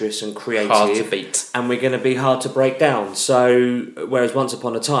industrious and creative, hard to beat, and we're going to be hard to break down. So whereas once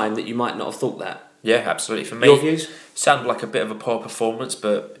upon a time that you might not have thought that. Yeah, absolutely. For me, your views? Sounded like a bit of a poor performance,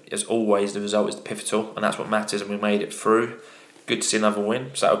 but as always, the result is pivotal, and that's what matters. And we made it through. Good to see another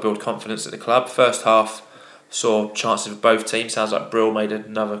win, so that'll build confidence at the club. First half saw chances of both teams. Sounds like Brill made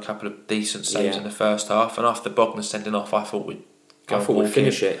another couple of decent saves in the first half, and after Bognor sending off, I thought we'd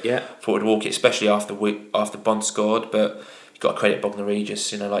finish it. Yeah, thought we'd walk it, especially after Bond scored. But you've got to credit Bognor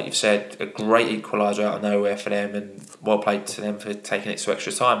Regis. Like you've said, a great equaliser out of nowhere for them, and well played to them for taking it to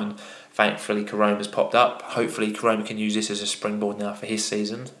extra time. And thankfully, Karoma's popped up. Hopefully, Karoma can use this as a springboard now for his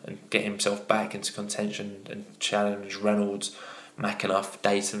season and get himself back into contention and challenge Reynolds, McAnuff,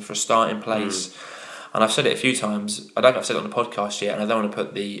 Dayton for a starting place. And I've said it a few times. I don't think I've said it on the podcast yet, and I don't want to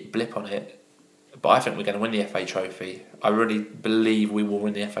put the blip on it, but I think we're going to win the FA Trophy. I really believe we will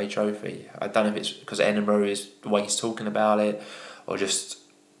win the FA Trophy. I don't know if it's because Edinburgh is the way he's talking about it, or just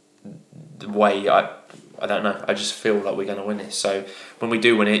the way I don't know. I just feel like we're going to win this. So when we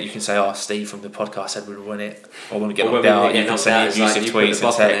do win it, you can say, Steve from the podcast said we'll win it. Or when we get knocked out, you can send abusive tweets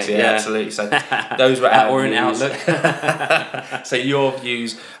and texts. Yeah, absolutely. So those were our Orient views. Outlook. So your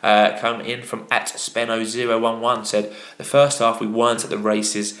views come in from @Speno011 said, the first half we weren't at the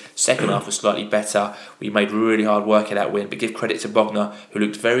races. Second half was slightly better. We made really hard work at that win. But give credit to Bognor, who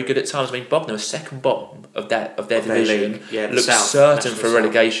looked very good at times. Bognor was second bottom of their division. Looked certain for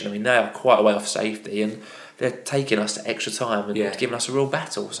relegation. They are quite a way off safety, and they're taking us to extra time and giving us a real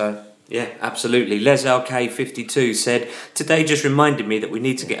battle. So yeah, absolutely. Les LK52 said, today just reminded me that we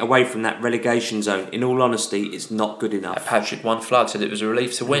need to get away from that relegation zone. In all honesty, it's not good enough. Patrick One Flood said it was a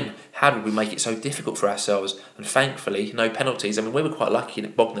relief to win. How did we make it so difficult for ourselves? And thankfully, no penalties. We were quite lucky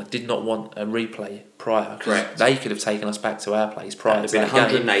that Bognor did not want a replay prior. Correct. They could have taken us back to our place prior to that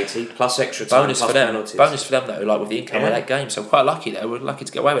 180 game. plus extra time, bonus plus for them. penalties. Bonus for them though, with the income of that game. So quite lucky there. We're lucky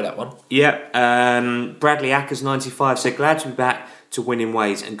to get away with that one. Yeah. Bradley Ackers 95 said, glad to be back to winning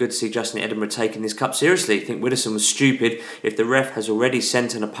ways, and good to see Justin Edinburgh taking this cup seriously. I think Widdowson was stupid. If the ref has already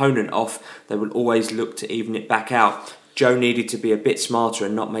sent an opponent off, they will always look to even it back out. Joe needed to be a bit smarter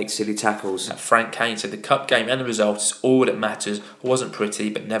and not make silly tackles. Frank Kane said the cup game and the result is all that matters. Wasn't pretty,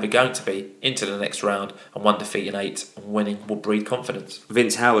 but never going to be. Into the next round, and 1 defeat in 8, and winning will breed confidence.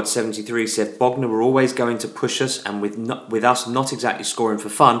 Vince Howard 73 said Bognor were always going to push us, and with us not exactly scoring for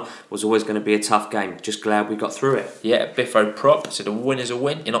fun, was always going to be a tough game. Just glad we got through it. Yeah, Biffo Prop said a win is a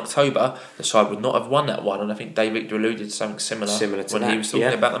win. In October, the side would not have won that one, and I think Dave Victor alluded to something similar to when that, he was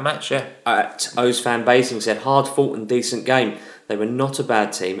talking about the match. Yeah. O's Fan Basing said hard fought and decent game. They were not a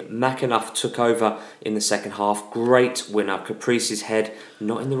bad team. McAnuff took over in the second half. Great winner. Caprice's head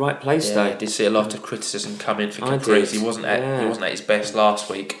not in the right place though. I did see a lot of criticism come in for Caprice. He wasn't at his best last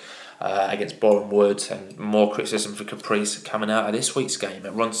week against Boreham Wood, and more criticism for Caprice coming out of this week's game.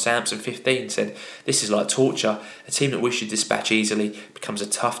 Ron Sampson 15 said, this is like torture. A team that we should dispatch easily becomes a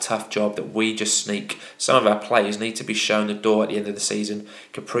tough job that we just sneak. Some of our players need to be shown the door at the end of the season.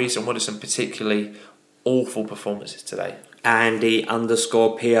 Caprice and Woodison particularly awful performances today. Andy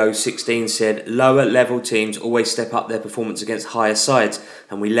 _PO16 said lower level teams always step up their performance against higher sides,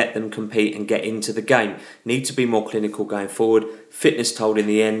 and we let them compete and get into the game. Need to be more clinical going forward. Fitness told in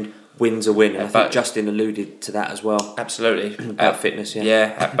the end. win's a win. And I but think Justin alluded to that as well. Absolutely. About fitness, yeah.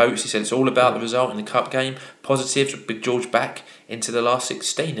 Yeah, at Boats, he said it's all about the result in the cup game. Positives, Big George back into the last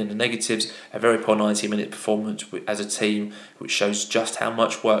 16, and the negatives, a very poor 90-minute performance as a team, which shows just how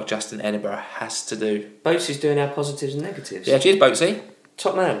much work Justin Edinburgh has to do. Boats is doing our positives and negatives. Yeah, cheers, Boatsy.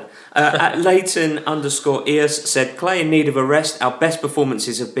 Top man. At Leyton_Eos said, Clay in need of a rest. Our best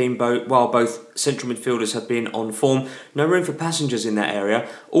performances have been while both central midfielders have been on form. No room for passengers in that area.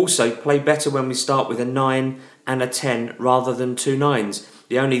 Also, play better when we start with a 9 and a 10 rather than 2 9s.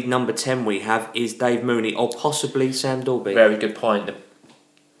 The only number 10 we have is Dave Mooney or possibly Sam Dalby. Very good point.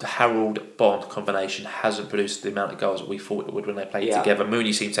 The Harold-Bond combination hasn't produced the amount of goals that we thought it would when they played together.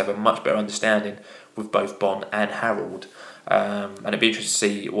 Mooney seems to have a much better understanding with both Bond and Harold. And it'd be interesting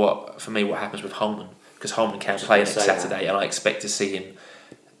to see what happens with Holman, because Holman can play next Saturday, and I expect to see him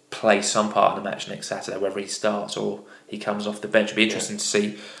play some part of the match next Saturday, whether he starts or he comes off the bench. It'd be interesting to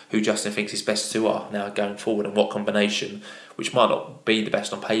see who Justin thinks his best two are now going forward, and what combination, which might not be the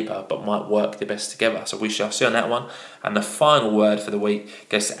best on paper, but might work the best together. So we shall see on that one. And the final word for the week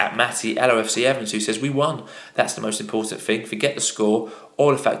goes to at Matty LOFC Evans, who says, we won. That's the most important thing. Forget the score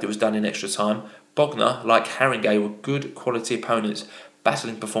or the fact it was done in extra time. Bognor, like Haringey, were good quality opponents.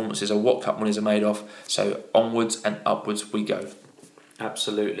 Battling performances are what cup winners are made of. So onwards and upwards we go.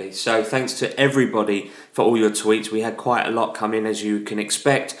 Absolutely. So thanks to everybody for all your tweets. We had quite a lot come in, as you can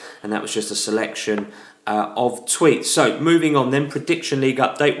expect, and that was just a selection of tweets. So moving on then, Prediction League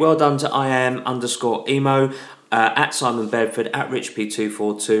update. Well done to IAM_emo, at Simon Bedford, at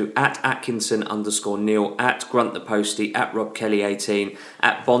RichP242, at Atkinson_Neil, at Grunt the Postie, at Rob Kelly 18,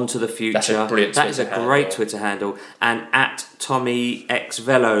 at Bond to the Future. That's a brilliant That is a great Twitter handle. And at Tommy X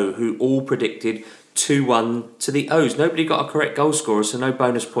Velo, who all predicted 2-1 to the O's. Nobody got a correct goal scorer, so no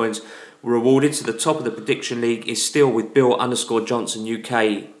bonus points were awarded. So the top of the Prediction League is still with Bill_Johnson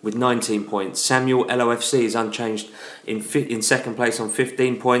UK with 19 points. Samuel LOFC is unchanged in second place on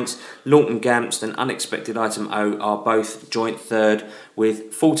 15 points. Lawton Gamst and Unexpected Item O are both joint third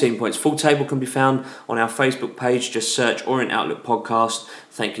with 14 points. Full table can be found on our Facebook page. Just search Orient Outlook Podcast.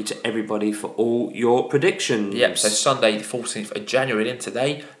 Thank you to everybody for all your predictions. Yep, so Sunday the 14th of January in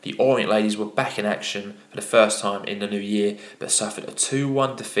today, the Orient ladies were back in action for the first time in the new year, but suffered a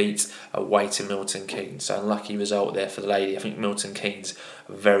 2-1 defeat away to Milton Keynes. So unlucky result there for the lady. I think Milton Keynes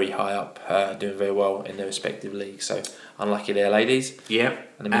are very high up, doing very well in their respective leagues. So unlucky there, ladies. Yep.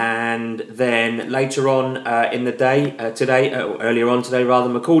 And then later on in the day, earlier on today,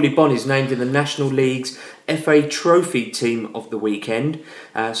 Macaulay Bonne is named in the National League's FA Trophy Team of the Weekend.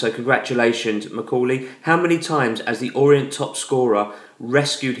 So congratulations, Macaulay. How many times has the Orient top scorer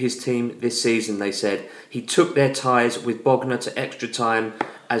rescued his team this season, they said? He took their ties with Bognor to extra time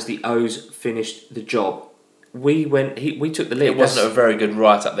as the O's finished the job. We took the lead. It wasn't a very good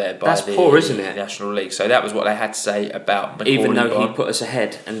write-up there by that's poor, isn't it? National League. So that was what they had to say about Macaulay Even though Bonne. he put us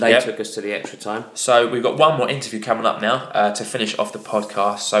ahead and they took us to the extra time. So we've got one more interview coming up now to finish off the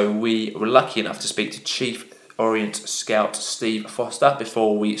podcast. So we were lucky enough to speak to Chief Orient Scout Steve Foster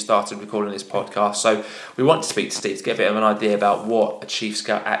before we started recording this podcast. So we want to speak to Steve to get a bit of an idea about what a Chief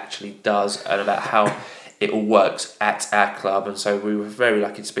Scout actually does and about how it all works at our club. And so we were very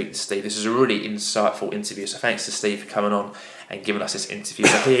lucky to speak to Steve. This is a really insightful interview, so thanks to Steve for coming on and giving us this interview.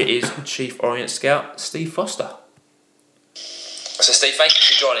 So here is Chief Orient Scout Steve Foster. So Steve, thank you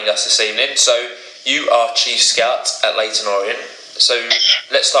for joining us this evening. So you are Chief Scout at Leyton Orient. So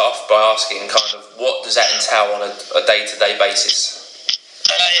let's start off by asking kind of what does that entail on a day-to-day basis?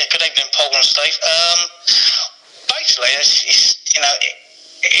 Good evening, Paul and Steve. Basically,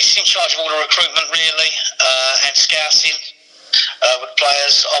 it's in charge of all the recruitment, really, and scouting with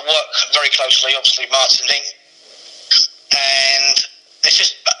players. I work very closely, obviously, with Martin Link, and it's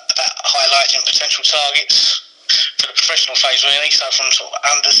just about highlighting potential targets for the professional phase, really. So from sort of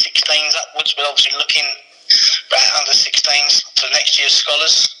under 16s upwards, we're obviously looking at under 16s for next year's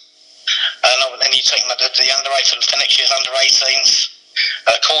scholars, and then you take the under 8 for next year's under 18s.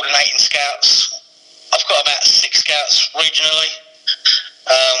 Coordinating scouts. I've got about 6 scouts regionally.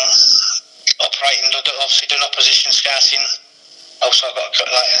 Operating, obviously doing opposition scouting. Also, I've got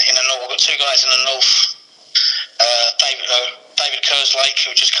in the north. I've got 2 guys in the north. David Kerslake,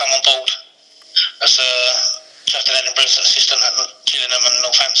 who just come on board as Justin Edinburgh's assistant at Gillingham and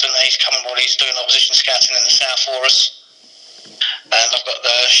Northampton. He's come on board. He's doing opposition scouting in the south for us. And I've got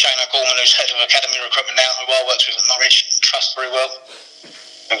Shane O'Gorman, who's head of academy recruitment now, who I worked with at Norwich Trust very well.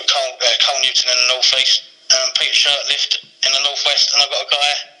 And Cole Newton in the north east, and Peter Shirtlift in the northwest, and I've got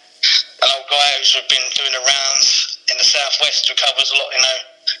an old guy who's been doing the rounds in the southwest who covers a lot,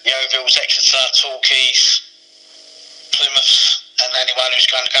 Yeovilles, Exeter, Torquays, Plymouth, and anyone who's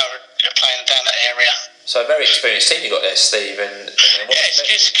going to go playing down that area. So a very experienced team you got there, Steve.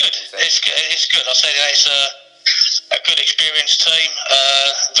 It's good. It's good. I'll say that it's a good experienced team.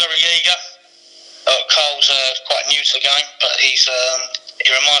 Very eager. Cole's quite new to the game, but he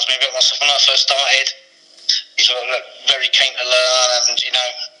reminds me a bit of myself when I first started. He's very keen to learn, and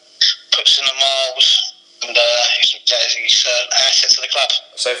puts in the miles, and he's an asset to the club.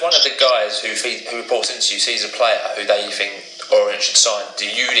 So if one of the guys who reports into you sees a player who they think Orient should sign, do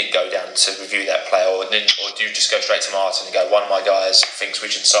you then go down to review that player, or do you just go straight to Martin and go, one of my guys thinks we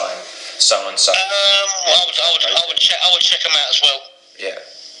should sign so and so? I would check them out as well. Yeah.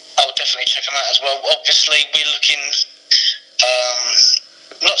 I would definitely check them out as well. Obviously, we're looking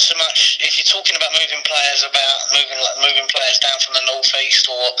not so much if you're talking about moving players down from the northeast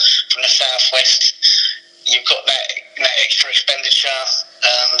or from the southwest. You've got that extra expenditure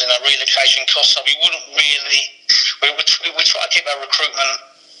and relocation costs. So we wouldn't really. We try to keep our recruitment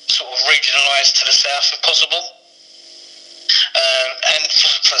sort of regionalised to the south if possible. And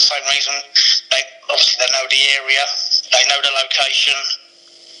for the same reason, they know the area, they know the location.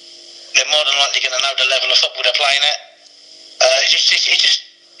 They're more than likely going to know the level of football they're playing at.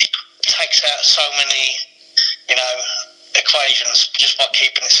 It takes out so many, equations just by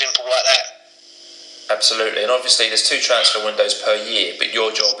keeping it simple like that. Absolutely, and obviously there's 2 transfer windows per year, but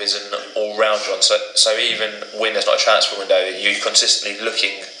your job is an all-round one. So even when there's not a transfer window, you're consistently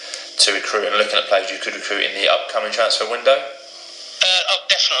looking to recruit and looking at players you could recruit in the upcoming transfer window.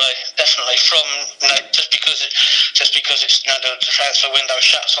 Definitely. From just because it's the transfer window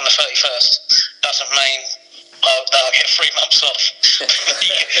shuts on the 31st doesn't mean I'll get 3 months off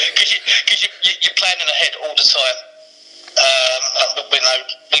because you're planning ahead all the time.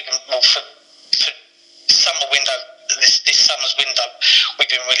 For summer window, this summer's window, we've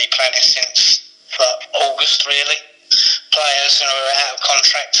been really planning since August really. Players who are out of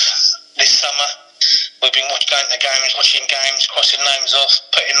contract this summer. We've been going to games, watching games, crossing names off,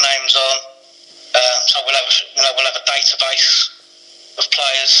 putting names on. So we'll have a database of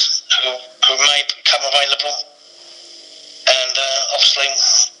players who may become available, and obviously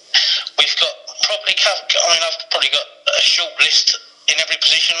we've got I've probably got a short list in every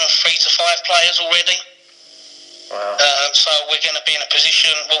position of 3 to 5 players already. Wow. So we're going to be in a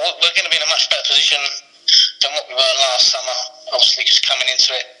position. Well, we're going to be in a much better position than what we were last summer. Obviously, just coming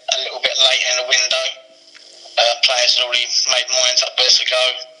into it a little bit late in the window. Players had already made minds up where to go.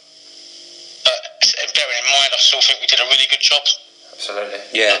 But bearing in mind, I still think we did a really good job. Absolutely.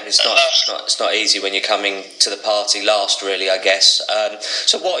 Yeah, it's not easy when you're coming to the party last, really, I guess.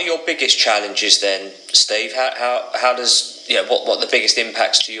 So, what are your biggest challenges then, Steve? How does what are the biggest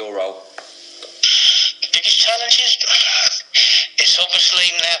impacts to your role? Biggest challenges? It's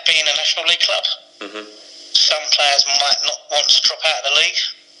obviously now being a National League club. Mm-hmm. Some players might not want to drop out of the league.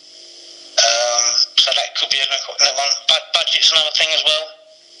 So that could be another one. Budget's another thing as well.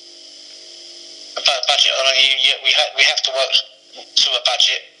 Budget, we have to work to a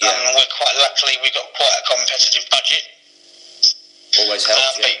budget. Yeah. We're quite luckily we've got quite a competitive budget. Always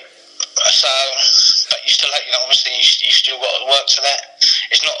helps. But you still have, obviously you still got to work to that.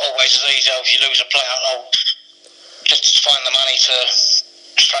 It's not always as easy if you lose a player. Just find the money to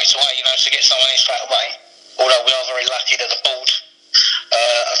straight away, to get someone in straight away. Although we are very lucky that the board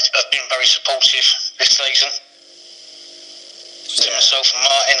have been very supportive this season. To myself and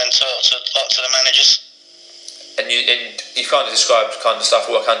Martin and to the managers. And you kind of described kind of stuff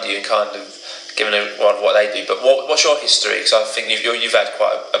work under you and kind of given what they do. But what's your history? Because I think you've had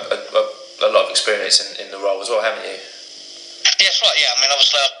quite a lot of experience in the role as well, haven't you? Yeah, that's right. Yeah,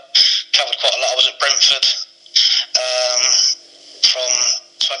 obviously I've covered quite a lot. I was at Brentford from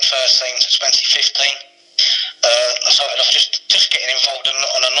 2013 to 2015. I started off just getting involved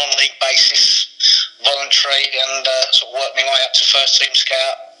on a non-league basis, voluntary, and sort of worked my way up to first team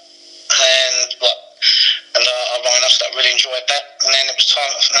scout, and I really enjoyed that. And then it was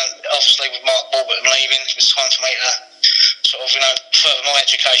time, obviously with Mark Warburton leaving, it was time for me to sort of further my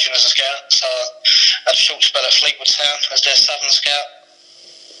education as a scout. So I had a short spell at Fleetwood Town as their southern scout,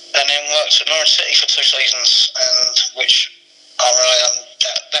 and then worked at Norwich City for 2 seasons, and which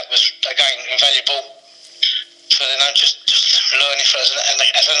that was again invaluable. For just learning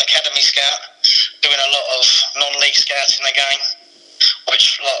as an academy scout, doing a lot of non-league scouting again,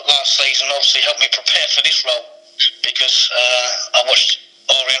 which last season obviously helped me prepare for this role because I watched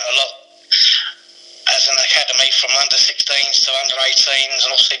Orient a lot as an academy from under 16s to under 18s,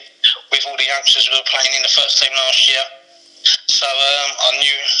 and obviously with all the youngsters we were playing in the first team last year. So I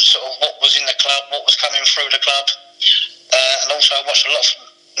knew sort of what was in the club, what was coming through the club, and also I watched a lot of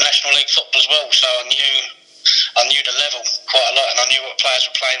National League football as well, so I knew I knew the level quite a lot, and I knew what players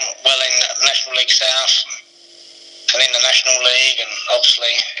were playing well in National League South and in the National League, and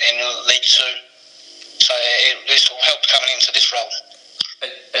obviously in League Two. So this all helped coming into this role.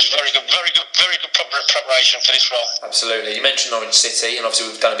 It's very good preparation for this role. Absolutely. You mentioned Norwich City, and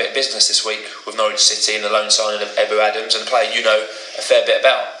obviously we've done a bit of business this week with Norwich City and the loan signing of Ebou Adams, and a player you know a fair bit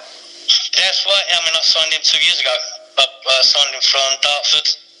about. Yeah, that's right. I mean, I signed him 2 years ago. I signed him from Dartford.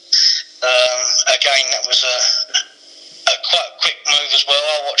 Again, that was a quite a quick move as well.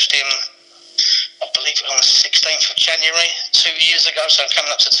 I watched him, I believe it was on the 16th of January 2 years ago, so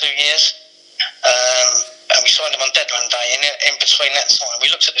coming up to 2 years. And we signed him on deadline day. In between that time, we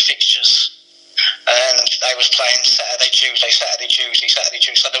looked at the fixtures, and they was playing Saturday, Tuesday. So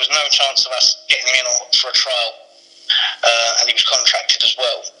there was no chance of us getting him in for a trial, and he was contracted as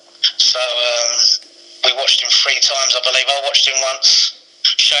well. So we watched him 3 times, I believe. I watched him once.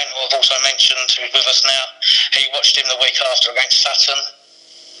 Shane, who I've also mentioned, who's with us now, he watched him the week after against Sutton.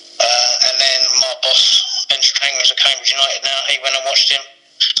 And then my boss, Ben Strang, who's at Cambridge United now, he went and watched him.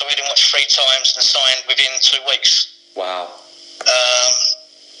 So we had him watched 3 times and signed within 2 weeks. Wow.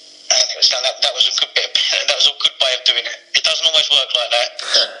 And it was, that was a good bit. That was a good way of doing it. It doesn't always work like that.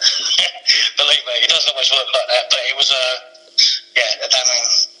 Believe me, it doesn't always work like that. But it was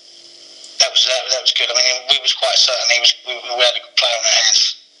that was good. I mean, we was quite certain we had a good player on our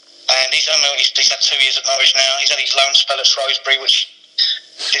hands. And he's had 2 years at Norwich now. He's had his loan spell at Shrewsbury, which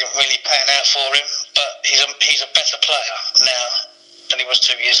didn't really pan out for him. But he's a better player now than he was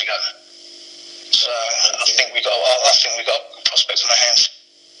 2 years ago. So I think we got prospects on our hands.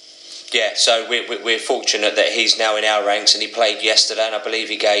 Yeah, so we're fortunate that he's now in our ranks, and he played yesterday, and I believe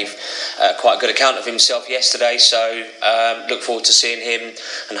he gave quite a good account of himself yesterday. So look forward to seeing him,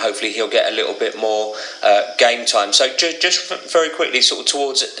 and hopefully he'll get a little bit more game time. So just very quickly, sort of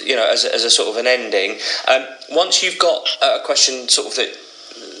towards as a sort of an ending. Once you've got a question sort of that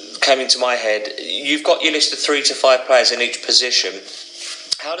came into my head, you've got your list of 3 to 5 players in each position.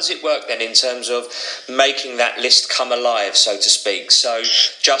 How does it work then in terms of making that list come alive, so to speak? So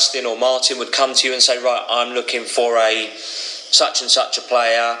Justin or Martin would come to you and say, right, I'm looking for a such and such a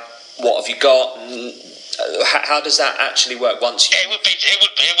player. What have you got? How does that actually work? Once you... It would be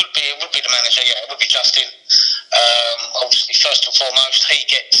the manager. Yeah, it would be Justin. Obviously, first and foremost, he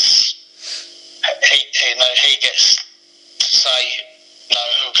gets to say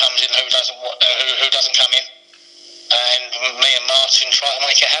who comes in, who doesn't come in. And me and Martin try to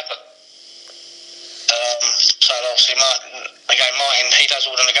make it happen. So obviously Martin, he does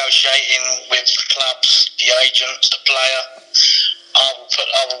all the negotiating with the clubs, the agents, the player. I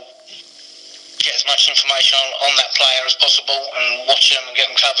will get as much information on that player as possible and watch them and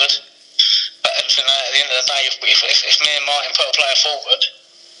get them covered. But at the end of the day, if me and Martin put a player forward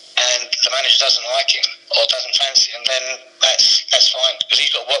and the manager doesn't like him or doesn't fancy him, then that's fine, because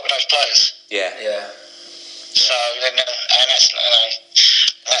he's got to work with those players. Yeah. So then, and that's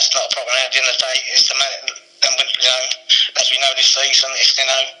not a problem. At the end of the day, it's the man. And when, as we know this season, it's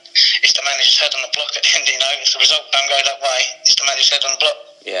the manager's head on the block. At the end, if the result don't go that way, it's the manager's head on the block.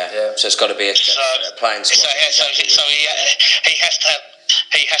 Yeah. So it's got to be a playing squad. So he has to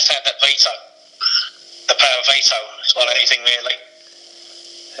have that veto, the power of veto on anything really.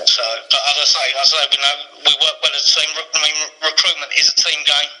 So, but as I say, we work well as a team. I mean, recruitment is a team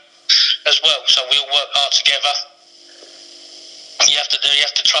game as well, so we all work hard together. You have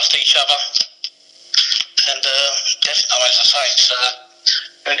to trust each other, and definitely, as I say, it's,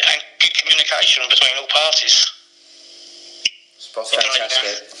 and good communication between all parties.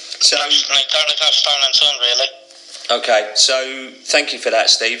 Fantastic. So there's no stone unturned, really. Okay, so thank you for that,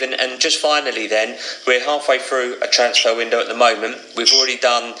 Steve. And just finally then, we're halfway through a transfer window at the moment. We've already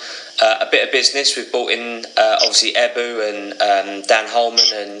done a bit of business. We've brought in obviously Ebou and Dan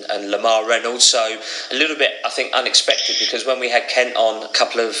Holman and Lamar Reynolds. So a little bit, I think, unexpected, because when we had Kent on a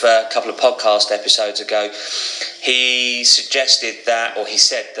couple of podcast episodes ago, he suggested that, or he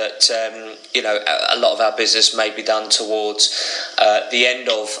said that a lot of our business may be done towards the end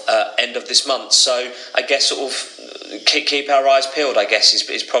of this month. So I guess sort of keep our eyes peeled, I guess,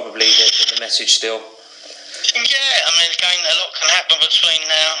 is probably the message still. Yeah, I mean, again, a lot can happen between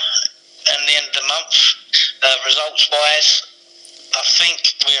now and the end of the month. Results-wise, I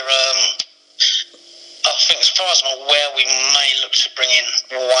think as far as I'm aware, we may look to bring in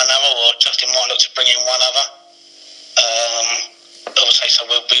one other, or Justin might look to bring in one other. Obviously, so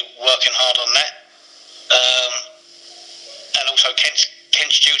we'll be working hard on that. And also, Kent's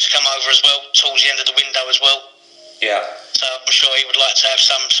due to come over as well towards the end of the window as well. Yeah. So I'm sure he would like to have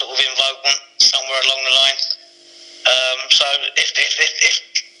some sort of involvement somewhere along the line. So if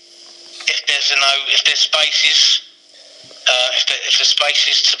if there's spaces, if there's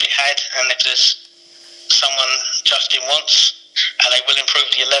spaces to be had, and if there's someone Justin wants, and they will improve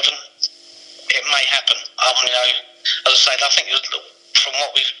the 11, it may happen. As I say, I think from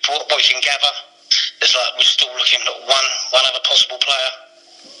what we can gather, it's like we're still looking at one other possible player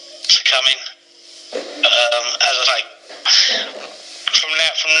to come in. As I say, from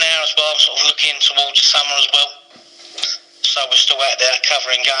now as well, I'm sort of looking towards the summer as well. So we're still out there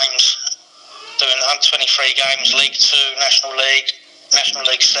covering games, doing under-23 games, League 2, National League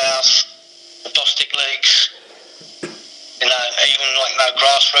South, the Bostic Leagues. Even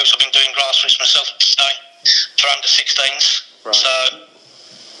grassroots. I've been doing grassroots myself today for under-16s. Right. So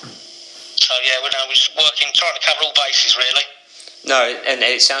yeah, we're just trying to cover all bases really. No, and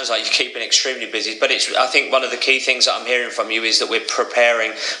it sounds like you're keeping extremely busy, but I think one of the key things that I'm hearing from you is that we're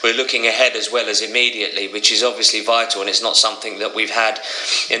looking ahead as well as immediately, which is obviously vital, and it's not something that we've had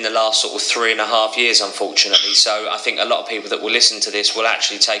in the last sort of 3.5 years, unfortunately. So I think a lot of people that will listen to this will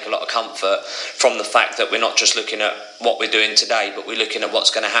actually take a lot of comfort from the fact that we're not just looking at what we're doing today, but we're looking at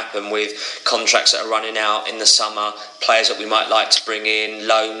what's going to happen with contracts that are running out in the summer, players that we might like to bring in,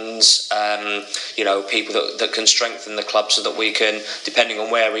 loans, people that can strengthen the club so that we can, depending on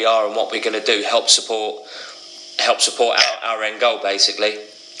where we are and what we're going to do, help support our end goal, basically.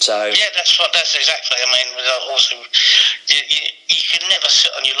 So yeah, that's exactly. I mean, also you can never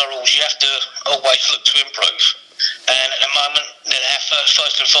sit on your laurels. You have to always look to improve. And at the moment, our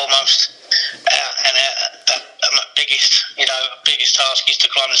first and foremost, our biggest task is to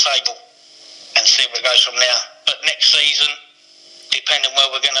climb the table and see where it goes from there. But next season, depending where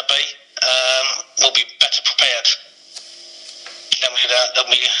we're going to be, we'll be better prepared than we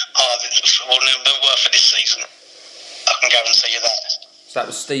were for this season. I can guarantee you that. So that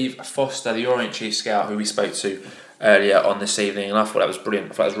was Steve Foster, the Orient Chief Scout, who we spoke to earlier on this evening, and I thought that was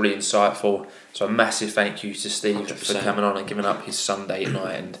brilliant. I thought that was really insightful. So a massive thank you to Steve 100%. for coming on and giving up his Sunday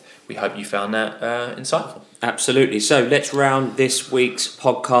night, and we hope you found that insightful. Absolutely. So let's round this week's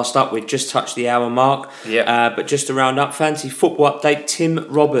podcast up. We've just touched the hour mark. Yeah. But just to round up, fantasy football update. Tim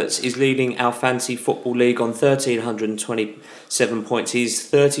Roberts is leading our fantasy football league on 1,327 points. He's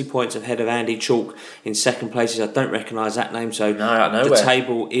 30 points ahead of Andy Chalk in second place. I don't recognise that name, so the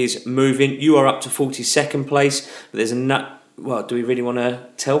table is moving. You are up to 42nd place. But there's well, do we really want to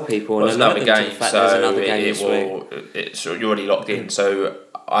tell people? Well, there's another game, there's another game this week. You're already locked in, so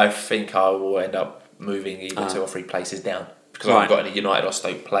I think I will end up moving either 2 or 3 places down because I haven't got any United or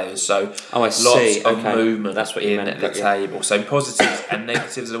Stoke players. So lots of movement in the table. So positives and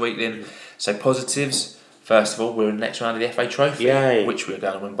negatives of the week then. So positives, first of all, we're in the next round of the FA Trophy, which we're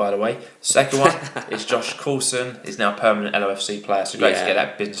going to win, by the way. Second one is Josh Coulson is now a permanent LOFC player, so great to get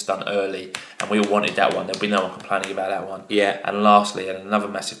that business done early, and we all wanted that one. There'll be no one complaining about that one. And lastly, and another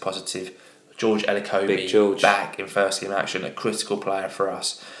massive positive, George Elikobi back in first team action, a critical player for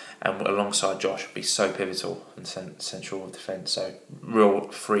us, and alongside Josh would be so pivotal in central defence. So real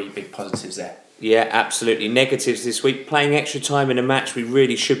 3 big positives there. Yeah, absolutely. Negatives this week. Playing extra time in a match we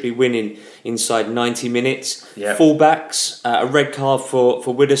really should be winning inside 90 minutes. Fullbacks, a red card for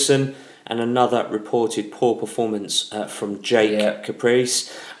Widdowson, and another reported poor performance from Jake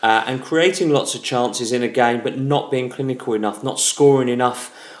Caprice. And creating lots of chances in a game, but not being clinical enough, not scoring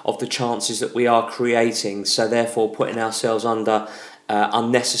enough of the chances that we are creating. So therefore putting ourselves under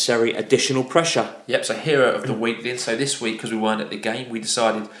unnecessary additional pressure. Yep, so hero of the week then. So this week, because we weren't at the game, we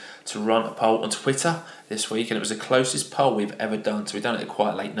decided to run a poll on Twitter this week, and it was the closest poll we've ever done. So we've done it at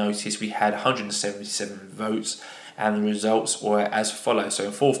quite late notice. We had 177 votes, and the results were as follows. So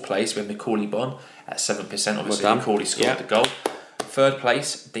in 4th place, we had Macaulay Bonn at 7%. Obviously, Macaulay scored the goal. 3rd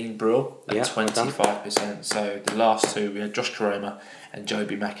place, Dean Brill at 25%. So the last 2, we had Josh Caroma and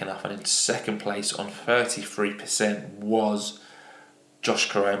Joby McAnuff. And in 2nd place on 33% was Josh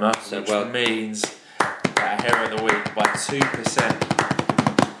Caroma, which means that our hero of the week by 2%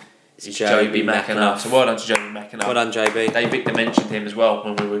 is Joby McAnuff. So well done to Joby McAnuff. Well done, JB. Dave Victor mentioned him as well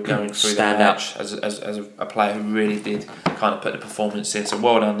when we were going through the match as a player who really did kind of put the performance in. So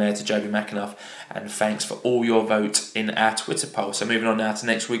well done there to Joby McAnuff, and thanks for all your votes in our Twitter poll. So moving on now to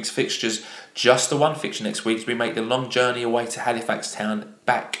next week's fixtures. Just the one fixture next week as we make the long journey away to Halifax Town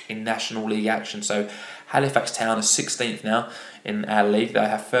back in National League action. So Halifax Town is 16th now in our league. They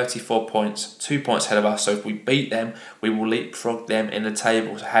have 34 points, 2 points ahead of us. So if we beat them, we will leapfrog them in the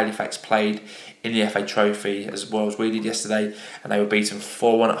table. So Halifax played in the FA Trophy as well as we did yesterday, and they were beaten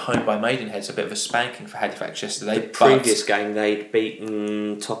 4-1 at home by Maidenhead. So a bit of a spanking for Halifax yesterday. The previous game they'd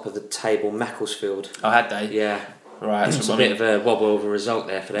beaten top of the table Macclesfield. Oh, had they? Yeah. Right, It's a bit of a wobble of a result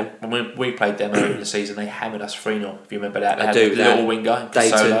there for them. When we played them earlier in the season, they hammered us 3-0. If you remember that, they had do a that. little winger,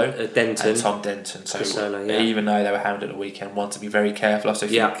 Denton, and Tom Denton. So Casolo, yeah. even though they were hammered at the weekend, want to be very careful. So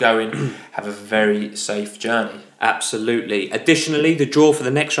if you go in, have a very safe journey. Absolutely. Additionally, the draw for the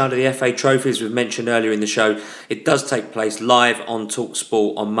next round of the FA Trophy, as we've mentioned earlier in the show, it does take place live on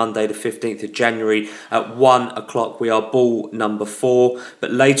TalkSport on Monday the 15th of January at 1 o'clock. We are ball number 4, but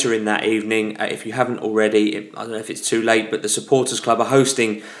later in that evening, if you haven't already, I don't know if it's too late, but the Supporters Club are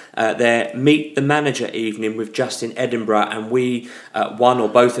hosting their Meet the Manager evening with Justin Edinburgh, and we, one or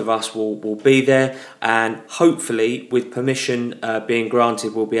both of us, will be there, and hopefully, with permission being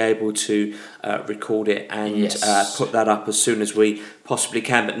granted, we'll be able to record it and put that up as soon as we possibly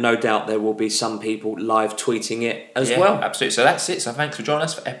can. But no doubt there will be some people live tweeting it as well. Absolutely. So that's it. So thanks for joining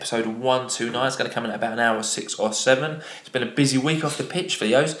us for episode 129. It's going to come in at about an hour 6 or 7. It's been a busy week off the pitch for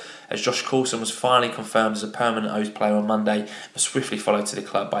the O's, as Josh Coulson was finally confirmed as a permanent O's player on Monday, but swiftly followed to the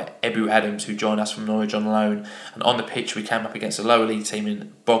club by Ebu Adams, who joined us from Norwich on loan. And on the pitch, we came up against a lower league team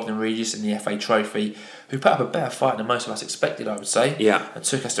in Bognor Regis in the FA Trophy, who put up a better fight than most of us expected, I would say. Yeah. And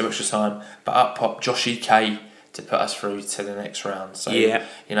took us to extra time. But up popped Josh E.K. to put us through to the next round. So, you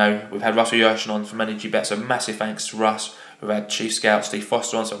know, we've had Russell Yershin on from EnergyBet, so massive thanks to Russ. We've had Chief Scout Steve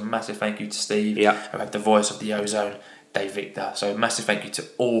Foster on, so a massive thank you to Steve. Yeah. We've had the voice of the Ozone, Dave Victor. So a massive thank you to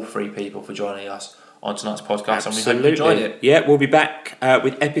all 3 people for joining us on tonight's podcast. Absolutely. And we hope you enjoyed it. Yeah, we'll be back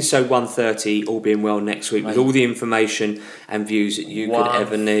with episode 130, all being well, next week, with all the information and views that you could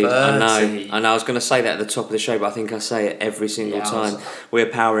ever need. I know. I was going to say that at the top of the show, but I think I say it every single time we're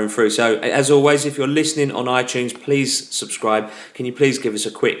powering through. So, as always, if you're listening on iTunes, please subscribe. Can you please give us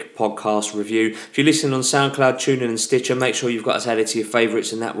a quick podcast review? If you're listening on SoundCloud, TuneIn and Stitcher, make sure you've got us added to your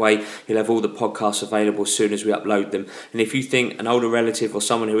favourites, and that way you'll have all the podcasts available as soon as we upload them. And if you think an older relative or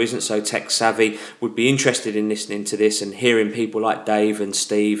someone who isn't so tech savvy would be interested in listening to this and hearing people like Dave and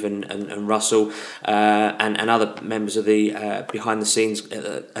Steve and Russell and other members of the behind the scenes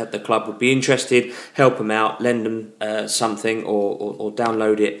at the club would be interested, help them out, lend them something or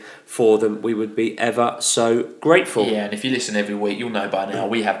download it for them, we would be ever so grateful. Yeah, and if you listen every week, you'll know by now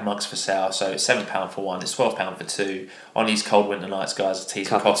we have mugs for sale. So it's £7 for one, it's £12 for 2. On these cold winter nights, guys, teas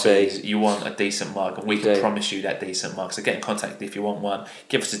and coffees, you want a decent mug, and we can promise you that decent mug. So get in contact if you want one.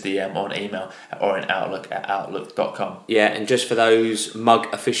 Give us a DM on email or an outlook@outlook.com. Yeah, and just for those mug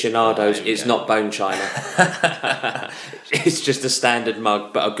aficionados, it's not bone china. It's just a standard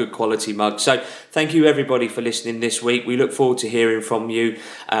mug, but a good quality mug. So thank you everybody for listening this week. We look forward to hearing from you.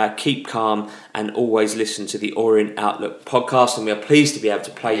 Keep calm and always listen to the Orient Outlook podcast, and we are pleased to be able to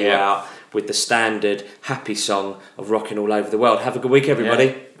play you out with the standard happy song of Rocking All Over the World. Have a good week,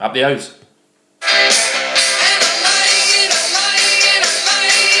 everybody. Up the O's.